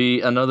it's going to be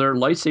another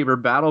lightsaber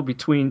battle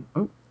between...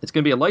 It's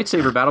going to be a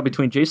lightsaber battle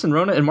between Jason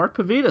Rona and Mark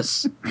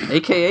Pavidis,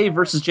 a.k.a.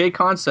 versus J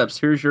Concepts.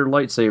 Here's your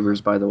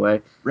lightsabers, by the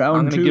way.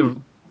 Round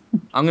two.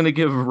 I'm going to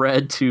give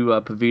red to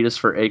Pavidis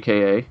for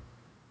a.k.a.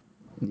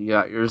 You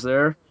got yours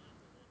there?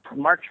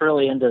 Mark's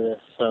really into this,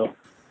 so...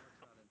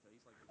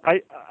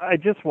 I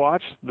just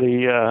watched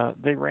they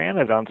ran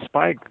it on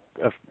Spike,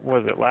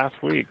 was it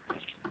last week?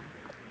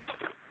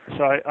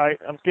 So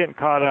I'm getting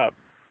caught up.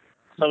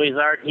 So he's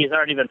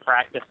already been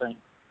practicing.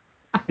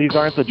 These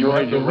aren't the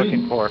droids you're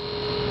looking for.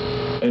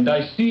 And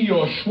I see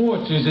your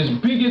Schwartz is as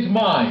big as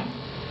mine.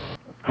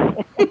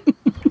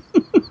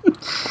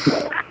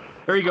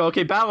 There you go.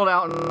 Okay, battle it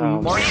out,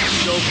 and Mark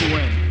goes to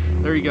win.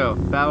 There you go.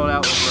 Battle it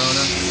out with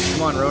Rona.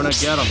 Come on, Rona,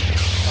 get him.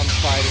 I'm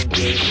fighting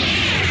Jason.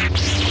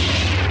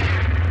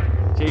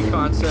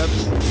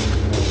 J-Concepts.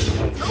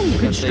 Oh,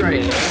 good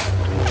strike.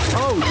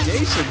 Oh,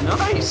 Jason,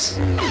 nice.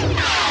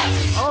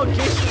 Oh,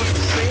 Jason with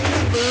the same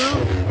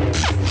move.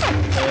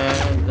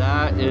 And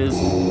that is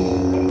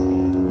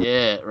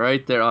it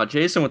right there. Oh,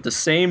 Jason with the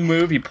same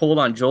move he pulled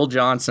on Joel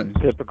Johnson.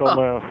 Typical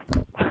move.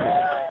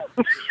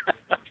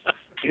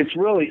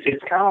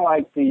 It's kind of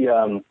like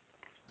the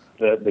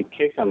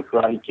kick on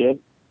Karate Kid.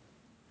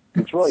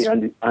 It's really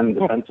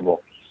undefensible.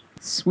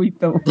 Sweep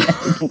the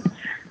leg.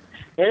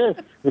 It is.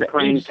 The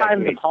crane Each time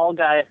the technique. tall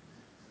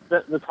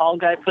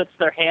guy puts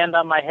their hand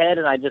on my head,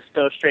 and I just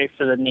go straight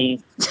for the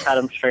knee, cut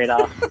him straight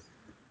off.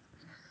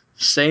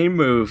 Same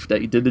move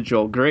that you did to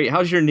Joel. Great.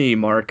 How's your knee,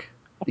 Mark?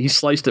 He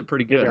sliced it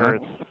pretty good, It huh?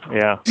 hurts.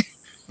 Yeah.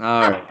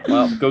 All right.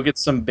 Well, go get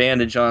some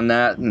bandage on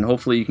that, and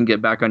hopefully you can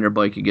get back on your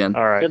bike again.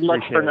 All right. Good luck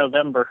for appreciate it.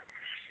 November.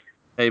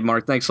 Hey,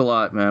 Mark, thanks a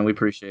lot, man. We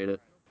appreciate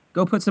it.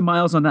 Go put some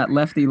miles on that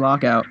lefty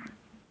lockout.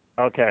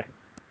 Okay.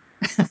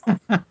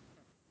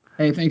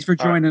 Hey, thanks for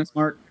joining us,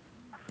 Mark.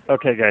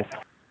 Okay, guys. I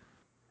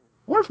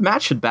wonder if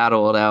Matt should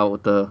battle it out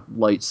with the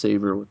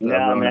lightsaber. With the No,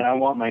 Rona. man, I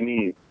want my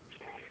knees.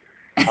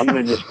 I'm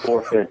going to just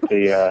forfeit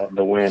the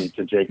win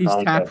to Jake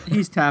Concept.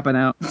 He's tapping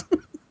out.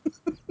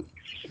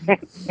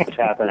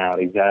 Tapping out,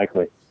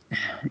 exactly.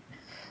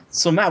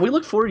 So, Matt, we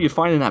look forward to you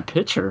finding that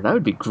picture. That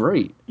would be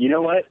great. You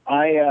know what?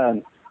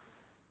 I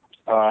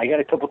got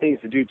a couple things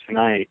to do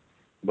tonight,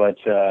 but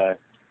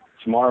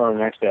tomorrow or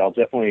next day I'll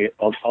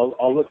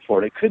look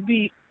for it. It could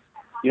be,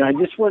 I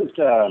just went.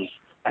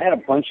 I had a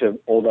bunch of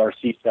old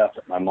RC stuff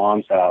at my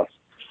mom's house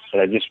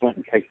that I just went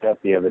and picked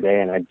up the other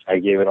day, and I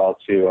gave it all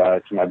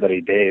to my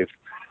buddy Dave.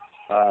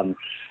 But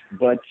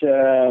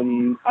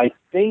I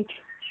think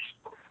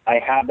I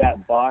have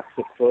that box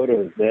of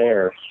photos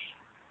there,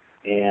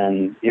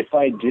 and if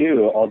I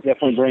do, I'll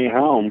definitely bring it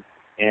home,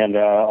 and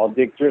I'll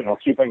dig through it, and I'll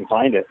see if I can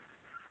find it.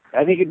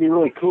 I think it'd be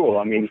really cool.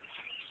 I mean,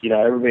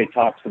 everybody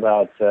talks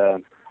about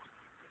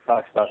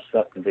stuff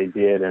that they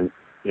did, and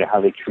how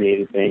they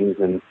created things,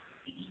 and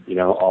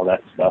all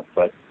that stuff.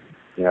 But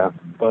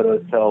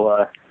photos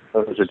are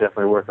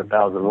definitely worth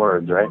 1,000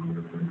 words, right?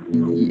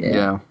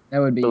 Yeah. That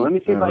would be. So let me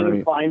see if I right.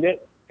 can find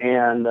it,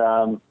 and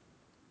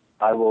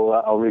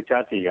I'll reach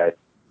out to you guys.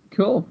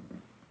 Cool.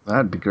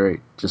 That'd be great.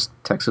 Just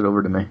text it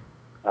over to me.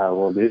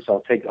 We'll do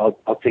so.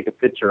 I'll take a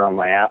picture on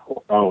my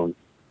Apple phone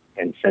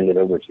and send it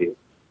over to you.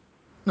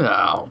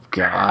 Oh,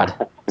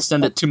 God.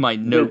 Send it to my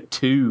Note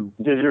 2.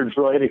 Does your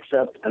Droid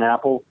accept an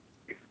Apple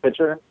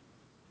picture?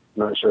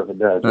 I'm not sure if it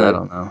does. I Right?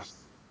 don't know.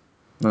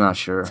 I'm not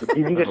sure.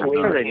 You can just wave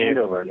your hand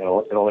over it.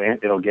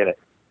 It'll get it.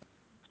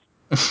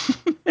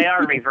 They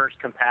are reverse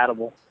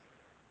compatible.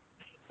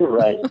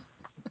 Right.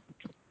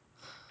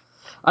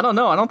 I don't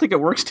know. I don't think it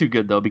works too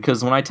good, though,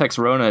 because when I text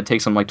Rona, it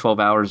takes him like 12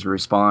 hours to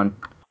respond.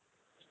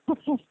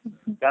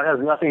 That has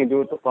nothing to do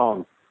with the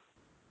phone.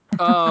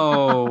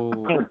 Oh.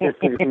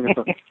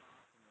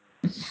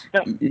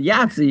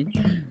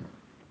 Yahtzee.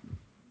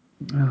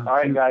 All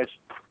right, guys.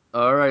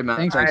 All right, Matt.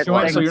 Thanks for Thanks a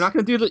joining lot. So us.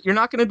 you're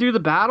not gonna do the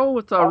battle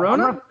with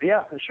Rona?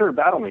 Yeah, sure.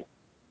 Battle me.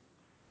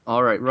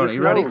 All right, Rona, Just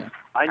you ready? know,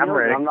 I know I'm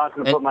ready. I'm not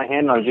going to put my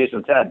hand on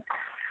Jason's head.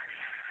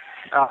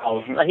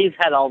 Oh, he's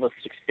had all this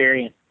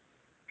experience.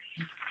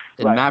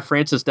 And Right. Matt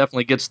Francis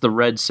definitely gets the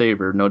red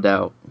saber, no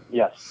doubt.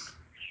 Yes.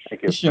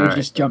 Thank you. The show All right.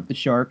 just jumped the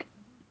shark.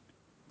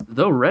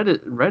 Though red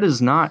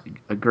is not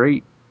a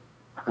great.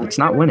 It's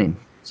not winning.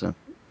 So,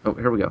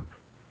 here we go.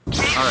 All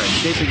right,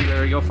 Jason,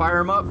 there you go. Fire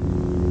him up.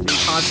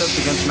 J-Concepts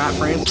against Matt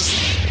Francis.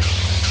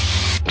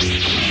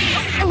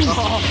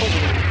 Oh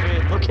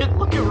man,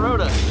 look at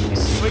Rhoda.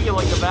 He's swinging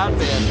like a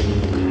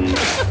madman.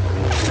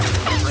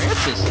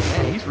 Francis,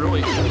 man, he's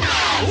really.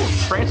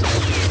 Oh, Francis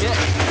with the kick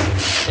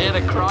and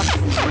across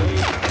the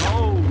leg.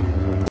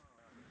 Oh.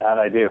 That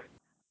I do.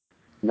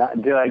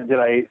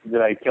 Did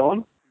I kill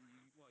him?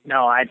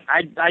 No, I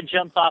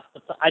jumped off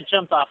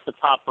the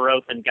top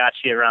rope and got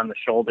you around the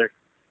shoulder.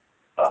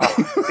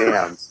 Oh,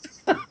 damn.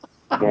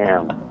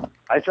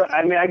 I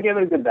gave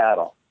it a good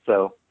battle,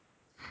 so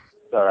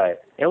it's all right.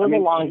 It was a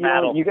long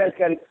battle. You guys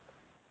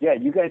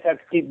have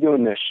to keep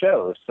doing this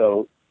show,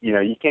 so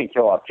you can't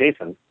kill off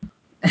Jason.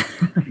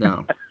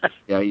 No.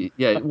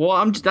 Yeah.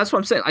 Well, that's what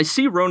I'm saying. I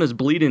see Rona's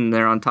bleeding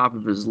there on top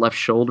of his left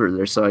shoulder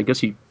there, so I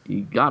guess you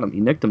got him.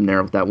 You nicked him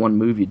there with that one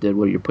move you did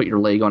where you put your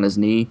leg on his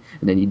knee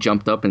and then you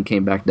jumped up and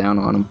came back down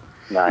on him.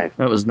 Nice.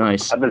 That was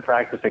nice. I've been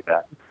practicing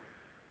that.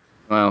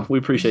 Well, we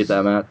appreciate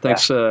that, Matt.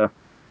 Thanks.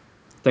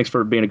 Thanks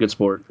for being a good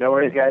sport. No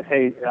worries, guys.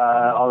 Hey,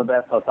 all the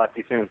best. I'll talk to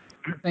you soon.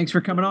 Thanks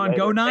for coming on.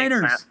 Go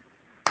Later. Niners.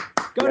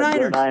 Go Yeah,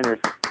 Niners. Go Niners.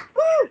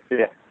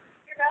 Yeah.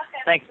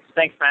 Thanks,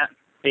 Matt.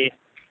 See you.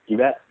 You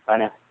bet. Bye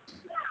now.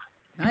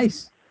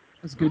 Nice.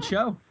 That's a good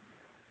show.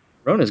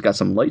 Rona's got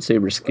some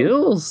lightsaber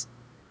skills.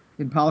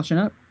 Been polishing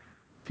up.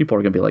 People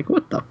are gonna be like,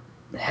 "What the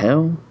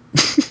hell?"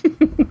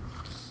 It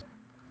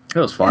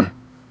was fun.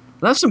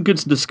 That's some good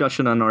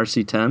discussion on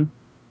RC10.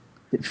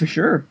 For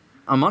sure.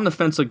 I'm on the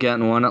fence of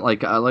getting one.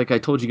 Like I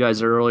told you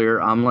guys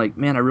earlier, I'm like,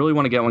 man, I really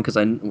want to get one because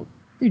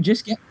Dude,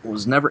 just get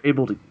Was never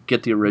able to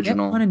get the Get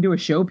original. one and do a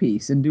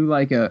showpiece and do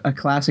like a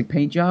classic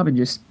paint job and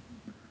just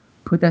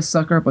put that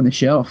sucker up on the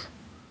shelf.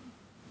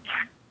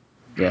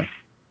 Yeah.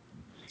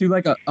 Do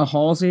like a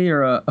Halsey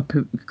or a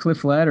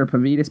Cliff Led or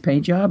Pavitas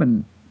paint job,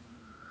 and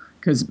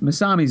because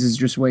Masami's is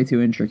just way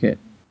too intricate.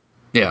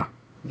 Yeah.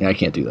 Yeah, I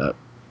can't do that.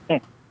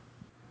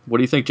 What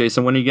do you think,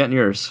 Jason? When are you getting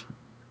yours?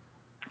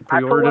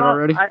 Pre-ordered it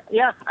already?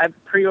 Yeah, I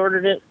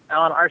pre-ordered it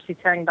on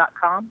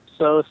rctang.com.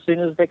 So as soon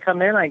as they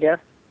come in, I guess.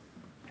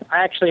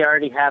 I actually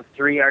already have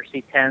 3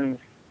 RC10s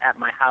at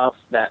my house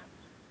that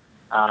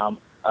a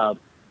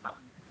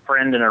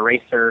friend and a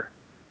racer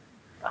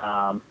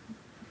of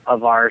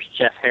ours,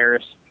 Jeff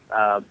Harris,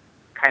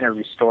 kind of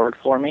restored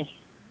for me.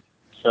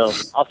 So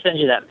I'll send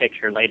you that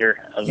picture later.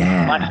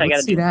 Yeah, well, actually, I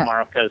got to do it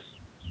tomorrow because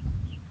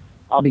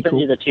I'll send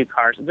you the 2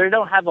 cars. They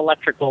don't have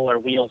electrical or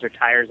wheels or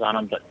tires on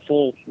them, but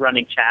full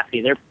running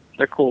chassis.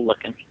 They're cool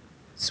looking.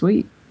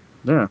 Sweet.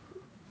 Yeah.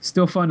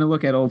 Still fun to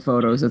look at old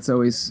photos. That's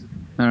always,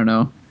 I don't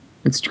know.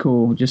 It's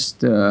cool.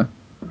 Just going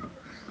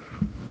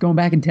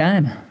back in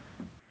time.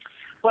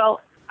 Well,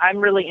 I'm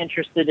really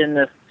interested in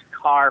this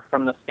car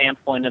from the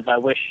standpoint of I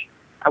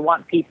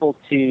want people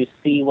to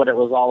see what it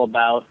was all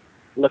about,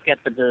 look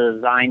at the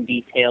design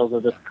details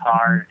of this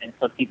car, and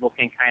so people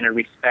can kind of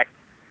respect.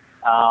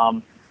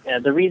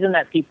 The reason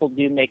that people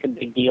do make a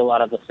big deal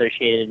out of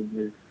Associated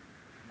is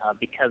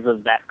because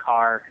of that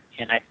car,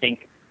 and I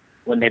think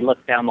when they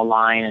look down the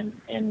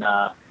line and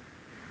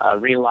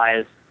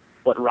realize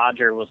what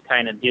Roger was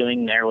kind of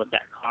doing there with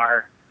that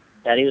car,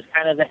 that he was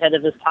kind of ahead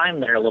of his time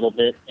there a little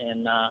bit,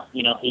 and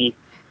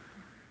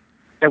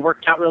it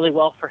worked out really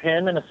well for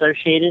him and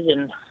Associated,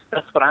 and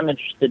that's what I'm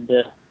interested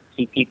to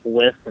see people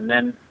with. And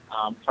then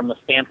from the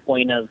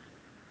standpoint of,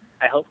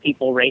 I hope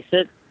people race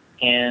it,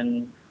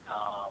 and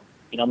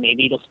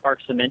maybe it'll spark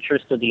some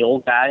interest of the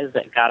old guys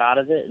that got out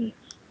of it, and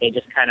they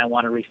just kind of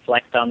want to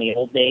reflect on the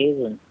old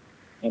days,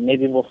 and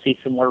maybe we'll see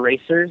some more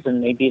racers,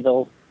 and maybe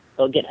they'll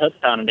get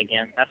hooked on it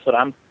again. That's what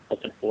I'm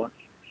hoping for.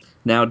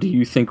 Now, do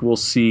you think we'll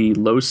see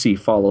Losi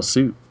follow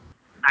suit?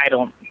 I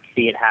don't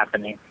see it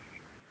happening.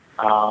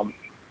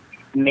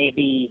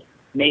 Maybe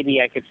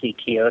I could see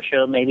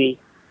Kyosho maybe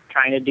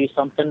trying to do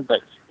something, but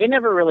they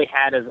never really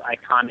had as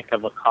iconic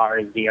of a car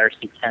as the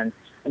RC10.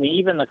 I mean,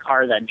 even the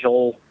car that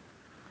Joel,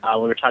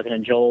 we were talking to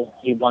Joel,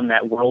 he won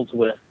that Worlds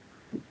with,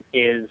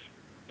 is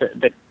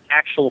the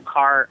actual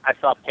car. I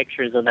saw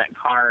pictures of that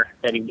car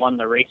that he won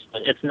the race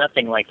with. It's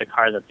nothing like the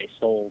car that they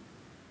sold.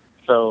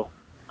 So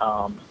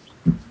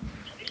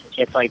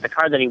it's like the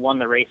car that he won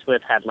the race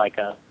with had like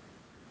a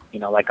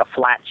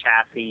flat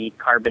chassis,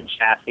 carbon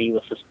chassis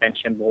with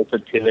suspension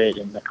bolted to it,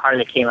 and the car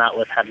that came out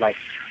with had like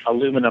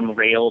aluminum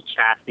rail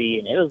chassis,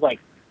 and it was like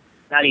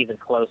not even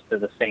close to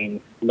the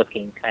same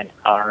looking kind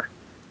of car.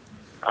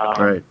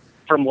 Right.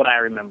 From what I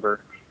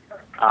remember.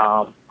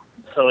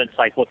 So it's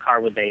like, what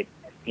car would they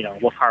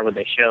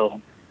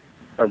show,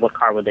 or what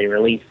car would they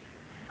release?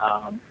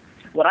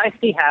 What I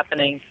see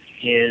happening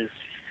is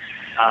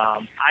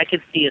I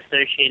could see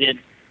Associated.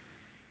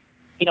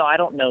 I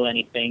don't know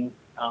anything.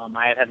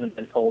 I haven't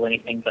been told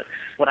anything, but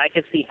what I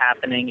could see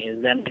happening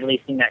is them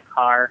releasing that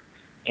car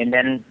and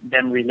then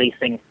them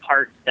releasing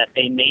parts that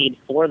they made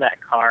for that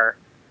car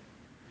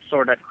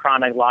sort of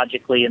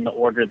chronologically in the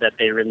order that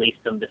they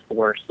released them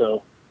before.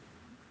 So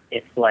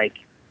it's like,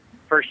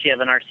 first you have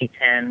an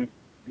RC10,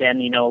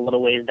 then, a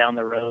little ways down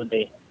the road,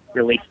 they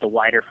released the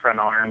wider front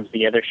arms,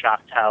 the other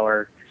shock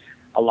tower,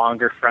 a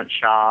longer front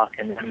shock,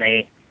 and then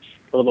a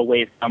little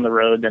ways down the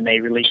road, then they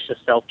released the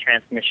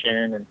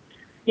self-transmission, and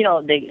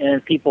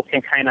and people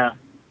can kind of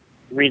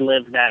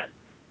relive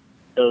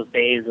those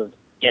days of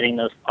getting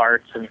those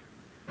parts and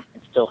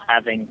still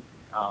having,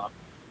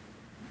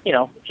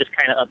 just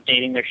kind of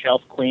updating their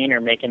shelf clean or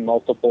making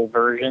multiple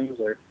versions,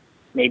 or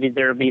maybe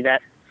there'll be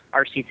that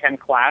RC10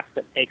 class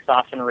that takes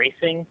off in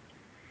racing,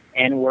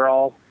 and we're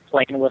all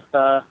playing with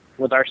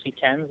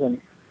RC10s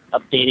and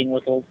updating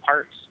with old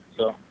parts.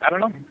 So I don't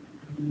know.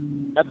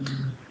 That's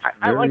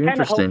Very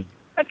interesting.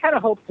 I kind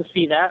of hope to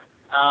see that.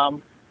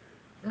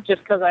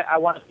 Just because I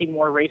want to see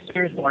more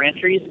racers, more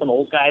entries, some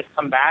old guys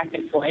come back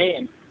and play,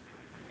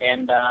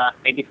 and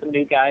maybe some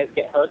new guys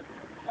get hooked.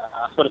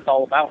 That's what it's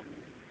all about.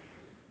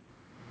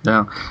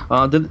 Yeah.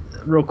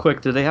 Real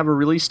quick, did they have a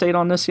release date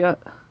on this yet?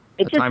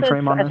 I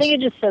think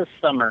it just says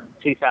summer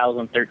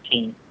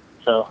 2013.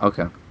 So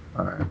okay,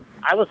 all right.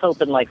 I was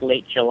hoping like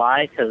late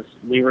July, because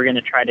we were going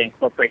to try to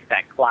incorporate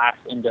that class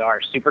into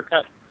our Super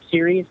Cup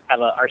series,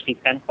 have a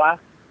RC10 class,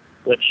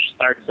 which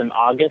starts in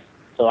August.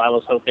 So I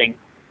was hoping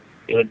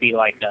it would be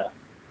like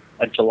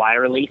a July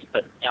release,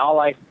 but all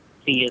I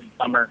see is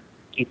summer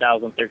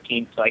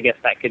 2013, so I guess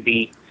that could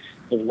be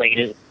as late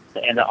as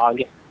the end of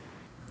August.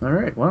 All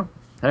right, well,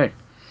 hey,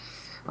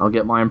 I'll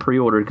get mine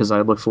pre-ordered because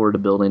I look forward to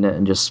building it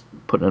and just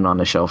putting it on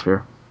the shelf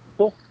here.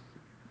 Cool.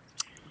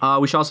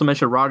 We should also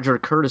mention Roger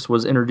Curtis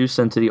was introduced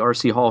into the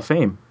RC Hall of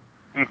Fame.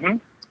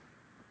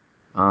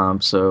 Mm-hmm.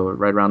 So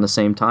right around the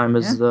same time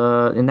as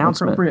the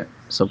announcement.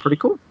 So pretty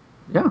cool.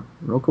 Yeah,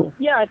 real cool.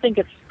 Yeah, I think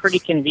it's pretty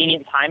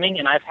convenient timing,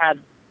 and I've had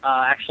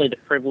actually the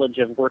privilege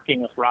of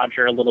working with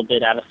Roger a little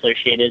bit at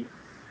Associated,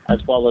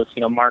 as well as,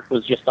 Mark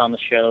was just on the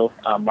show.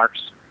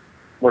 Mark's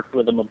worked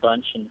with him a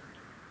bunch, and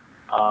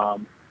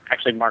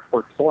actually Mark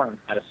worked for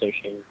him at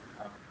Associated.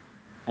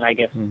 And I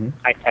guess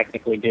I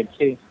technically did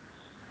too.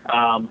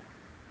 And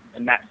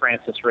Matt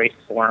Francis raced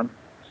for him.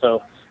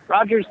 So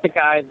Roger's the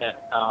guy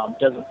that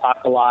doesn't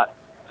talk a lot,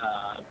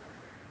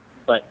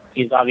 but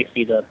he's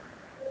obviously the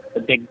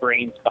big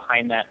brains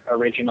behind that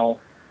original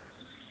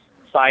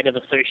side of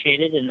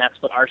Associated, and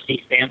that's what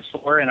RC stands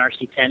for, and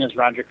RC10 is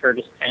Roger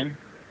Curtis 10.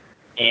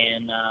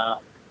 And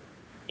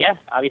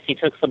obviously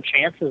took some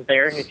chances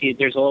there.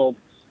 There's a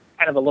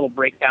little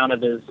breakdown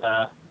of his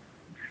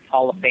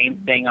Hall of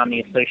Fame thing on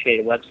the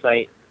Associated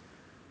website.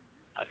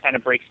 Kind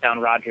of breaks down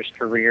Roger's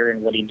career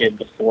and what he did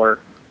before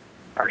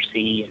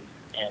RC,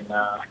 and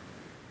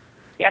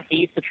he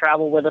used to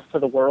travel with us to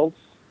the Worlds,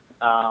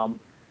 and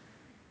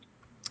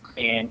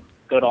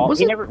go to all. Was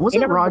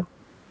it Rod?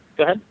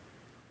 Go ahead.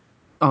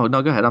 Oh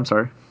no, go ahead. I'm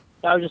sorry.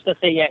 I was just gonna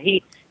say,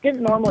 he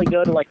didn't normally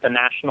go to like the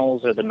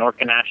Nationals or the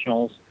Norca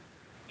Nationals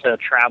to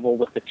travel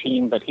with the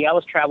team, but he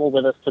always traveled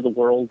with us to the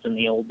Worlds in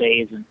the old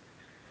days, and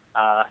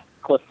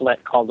Cliff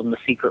Lett called him the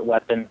secret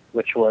weapon,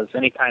 which was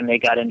anytime they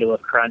got into a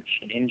crunch,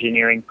 an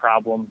engineering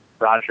problem,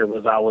 Roger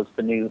was always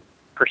the new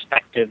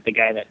perspective, the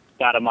guy that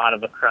got him out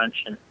of a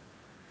crunch. And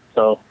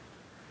so,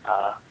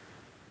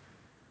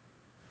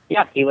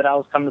 he would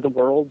always come to the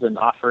Worlds and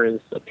offer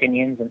his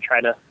opinions and try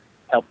to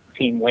help the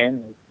team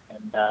win.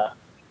 And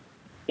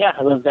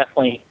it was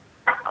definitely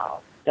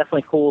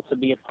cool to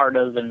be a part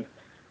of and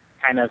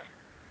kind of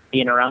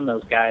being around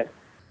those guys.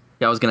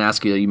 Yeah, I was going to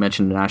ask you. You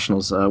mentioned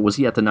Nationals. Was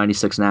he at the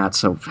 '96 Nats?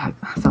 So I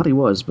thought he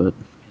was, but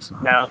he's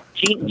not. No,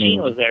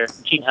 Gene was there.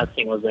 Gene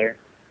Husting was there.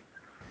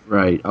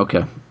 Right.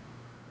 Okay.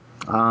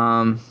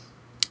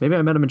 Maybe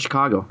I met him in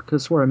Chicago. Could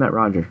have swore I met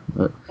Roger.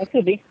 But that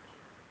could be.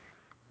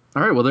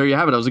 All right. Well, there you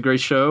have it. That was a great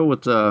show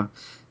with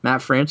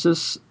Matt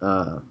Francis,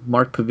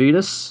 Mark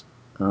Pavidis.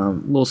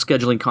 Little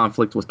scheduling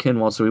conflict with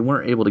Kinwald, so we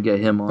weren't able to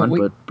get him on.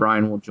 But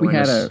Brian will join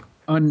us.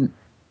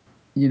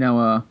 We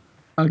had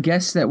a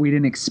guest that we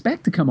didn't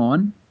expect to come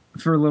on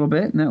for a little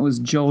bit, and that was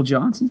Joel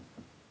Johnson,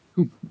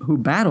 who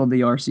battled the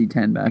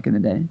RC10 back in the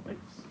day.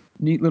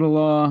 Neat little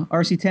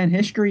RC10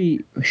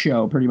 history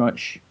show, pretty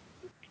much.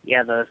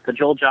 Yeah, the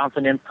Joel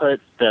Johnson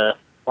input, the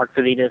Mark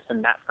Pavidis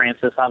and Matt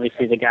Francis,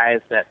 obviously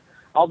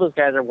all those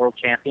guys are world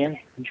champions.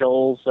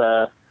 Joel's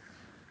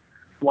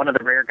one of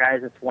the rare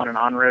guys that's won an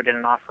on-road and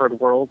an off-road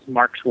world.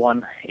 Mark's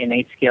won an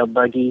 8-scale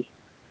buggy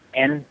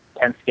and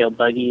 10-scale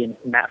buggy, and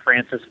Matt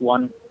Francis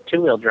won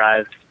two-wheel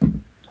drive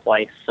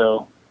twice.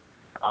 So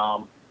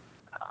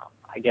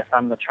I guess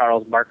I'm the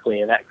Charles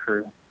Barkley of that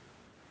crew.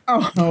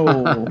 Oh.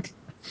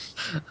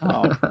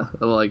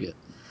 I like it.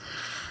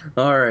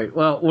 All right.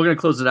 Well, we're going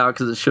to close it out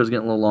because the show's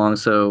getting a little long.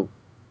 So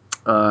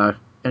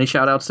any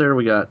shout-outs there?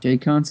 We got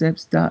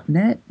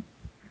jconcepts.net.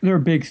 They're a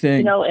big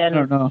thing. I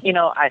don't know.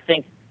 I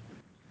think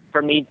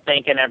for me,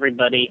 thanking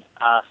everybody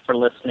for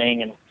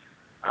listening and,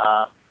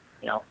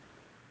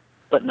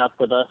 putting up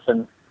with us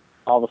and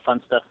all the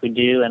fun stuff we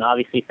do, and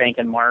obviously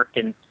thanking Mark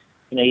and,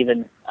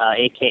 even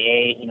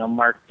AKA,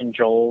 Mark and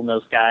Joel and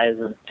those guys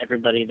and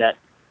everybody that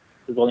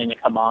is willing to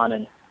come on,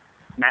 and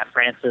Matt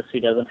Francis, who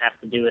doesn't have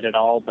to do it at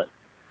all, but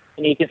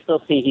you can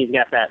still see he's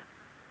got that,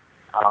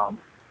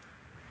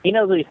 he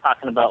knows what he's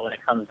talking about when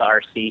it comes to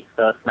RC,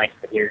 so it's nice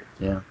to hear.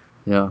 Yeah,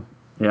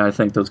 I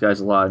thank those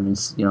guys a lot. I mean,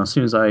 as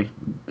soon as I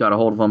got a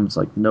hold of them, it's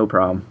like no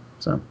problem.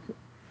 So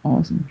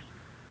awesome.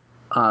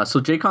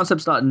 So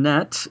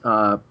jconcepts.net,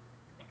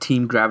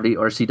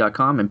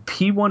 teamgravityrc.com, and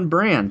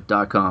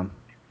p1brand.com,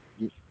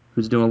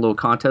 who's doing a little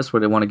contest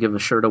where they want to give a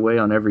shirt away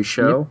on every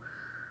show.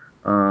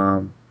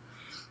 Yep.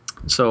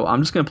 So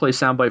I'm just going to play a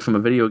soundbite from a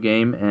video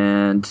game,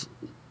 and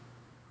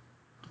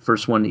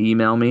first one to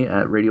email me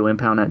at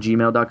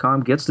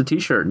radioimpound@gmail.com gets the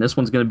t-shirt, and this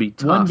one's going to be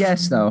tough. One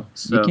guess, though.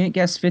 So, you can't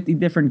guess 50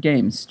 different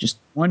games. Just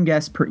one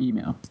guess per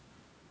email.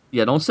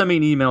 Yeah, don't send me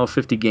an email with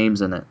 50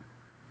 games in it.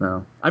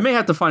 No. I may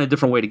have to find a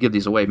different way to give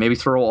these away. Maybe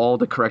throw all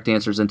the correct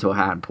answers into a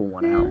hat and pull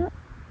one out.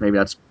 Maybe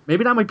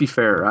that might be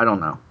fair. I don't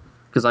know.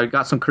 Because I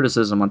got some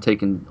criticism on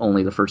taking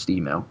only the first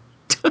email.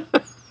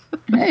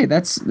 Hey,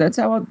 that's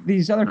how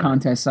these other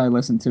contests I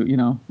listen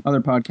to,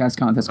 other podcast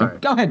contests go.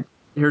 Right. Go ahead.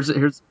 Here's it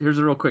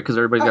real quick because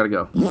everybody's got to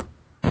go.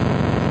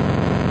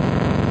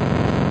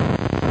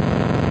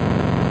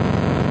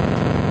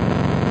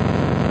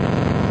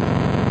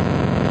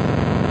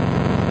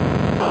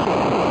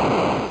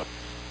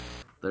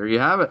 There you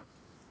have it.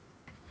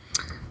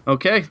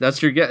 Okay,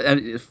 that's your get.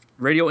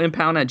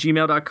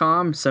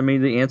 RadioImpound@gmail.com. Send me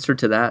the answer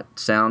to that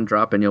sound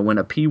drop, and you'll win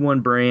a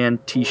P1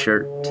 brand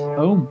t-shirt.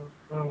 Boom.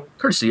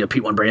 Courtesy of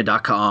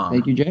P1brand.com.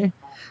 Thank you, Jay.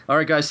 All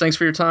right, guys. Thanks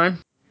for your time.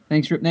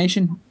 Thanks, Rip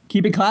Nation.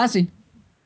 Keep it classy.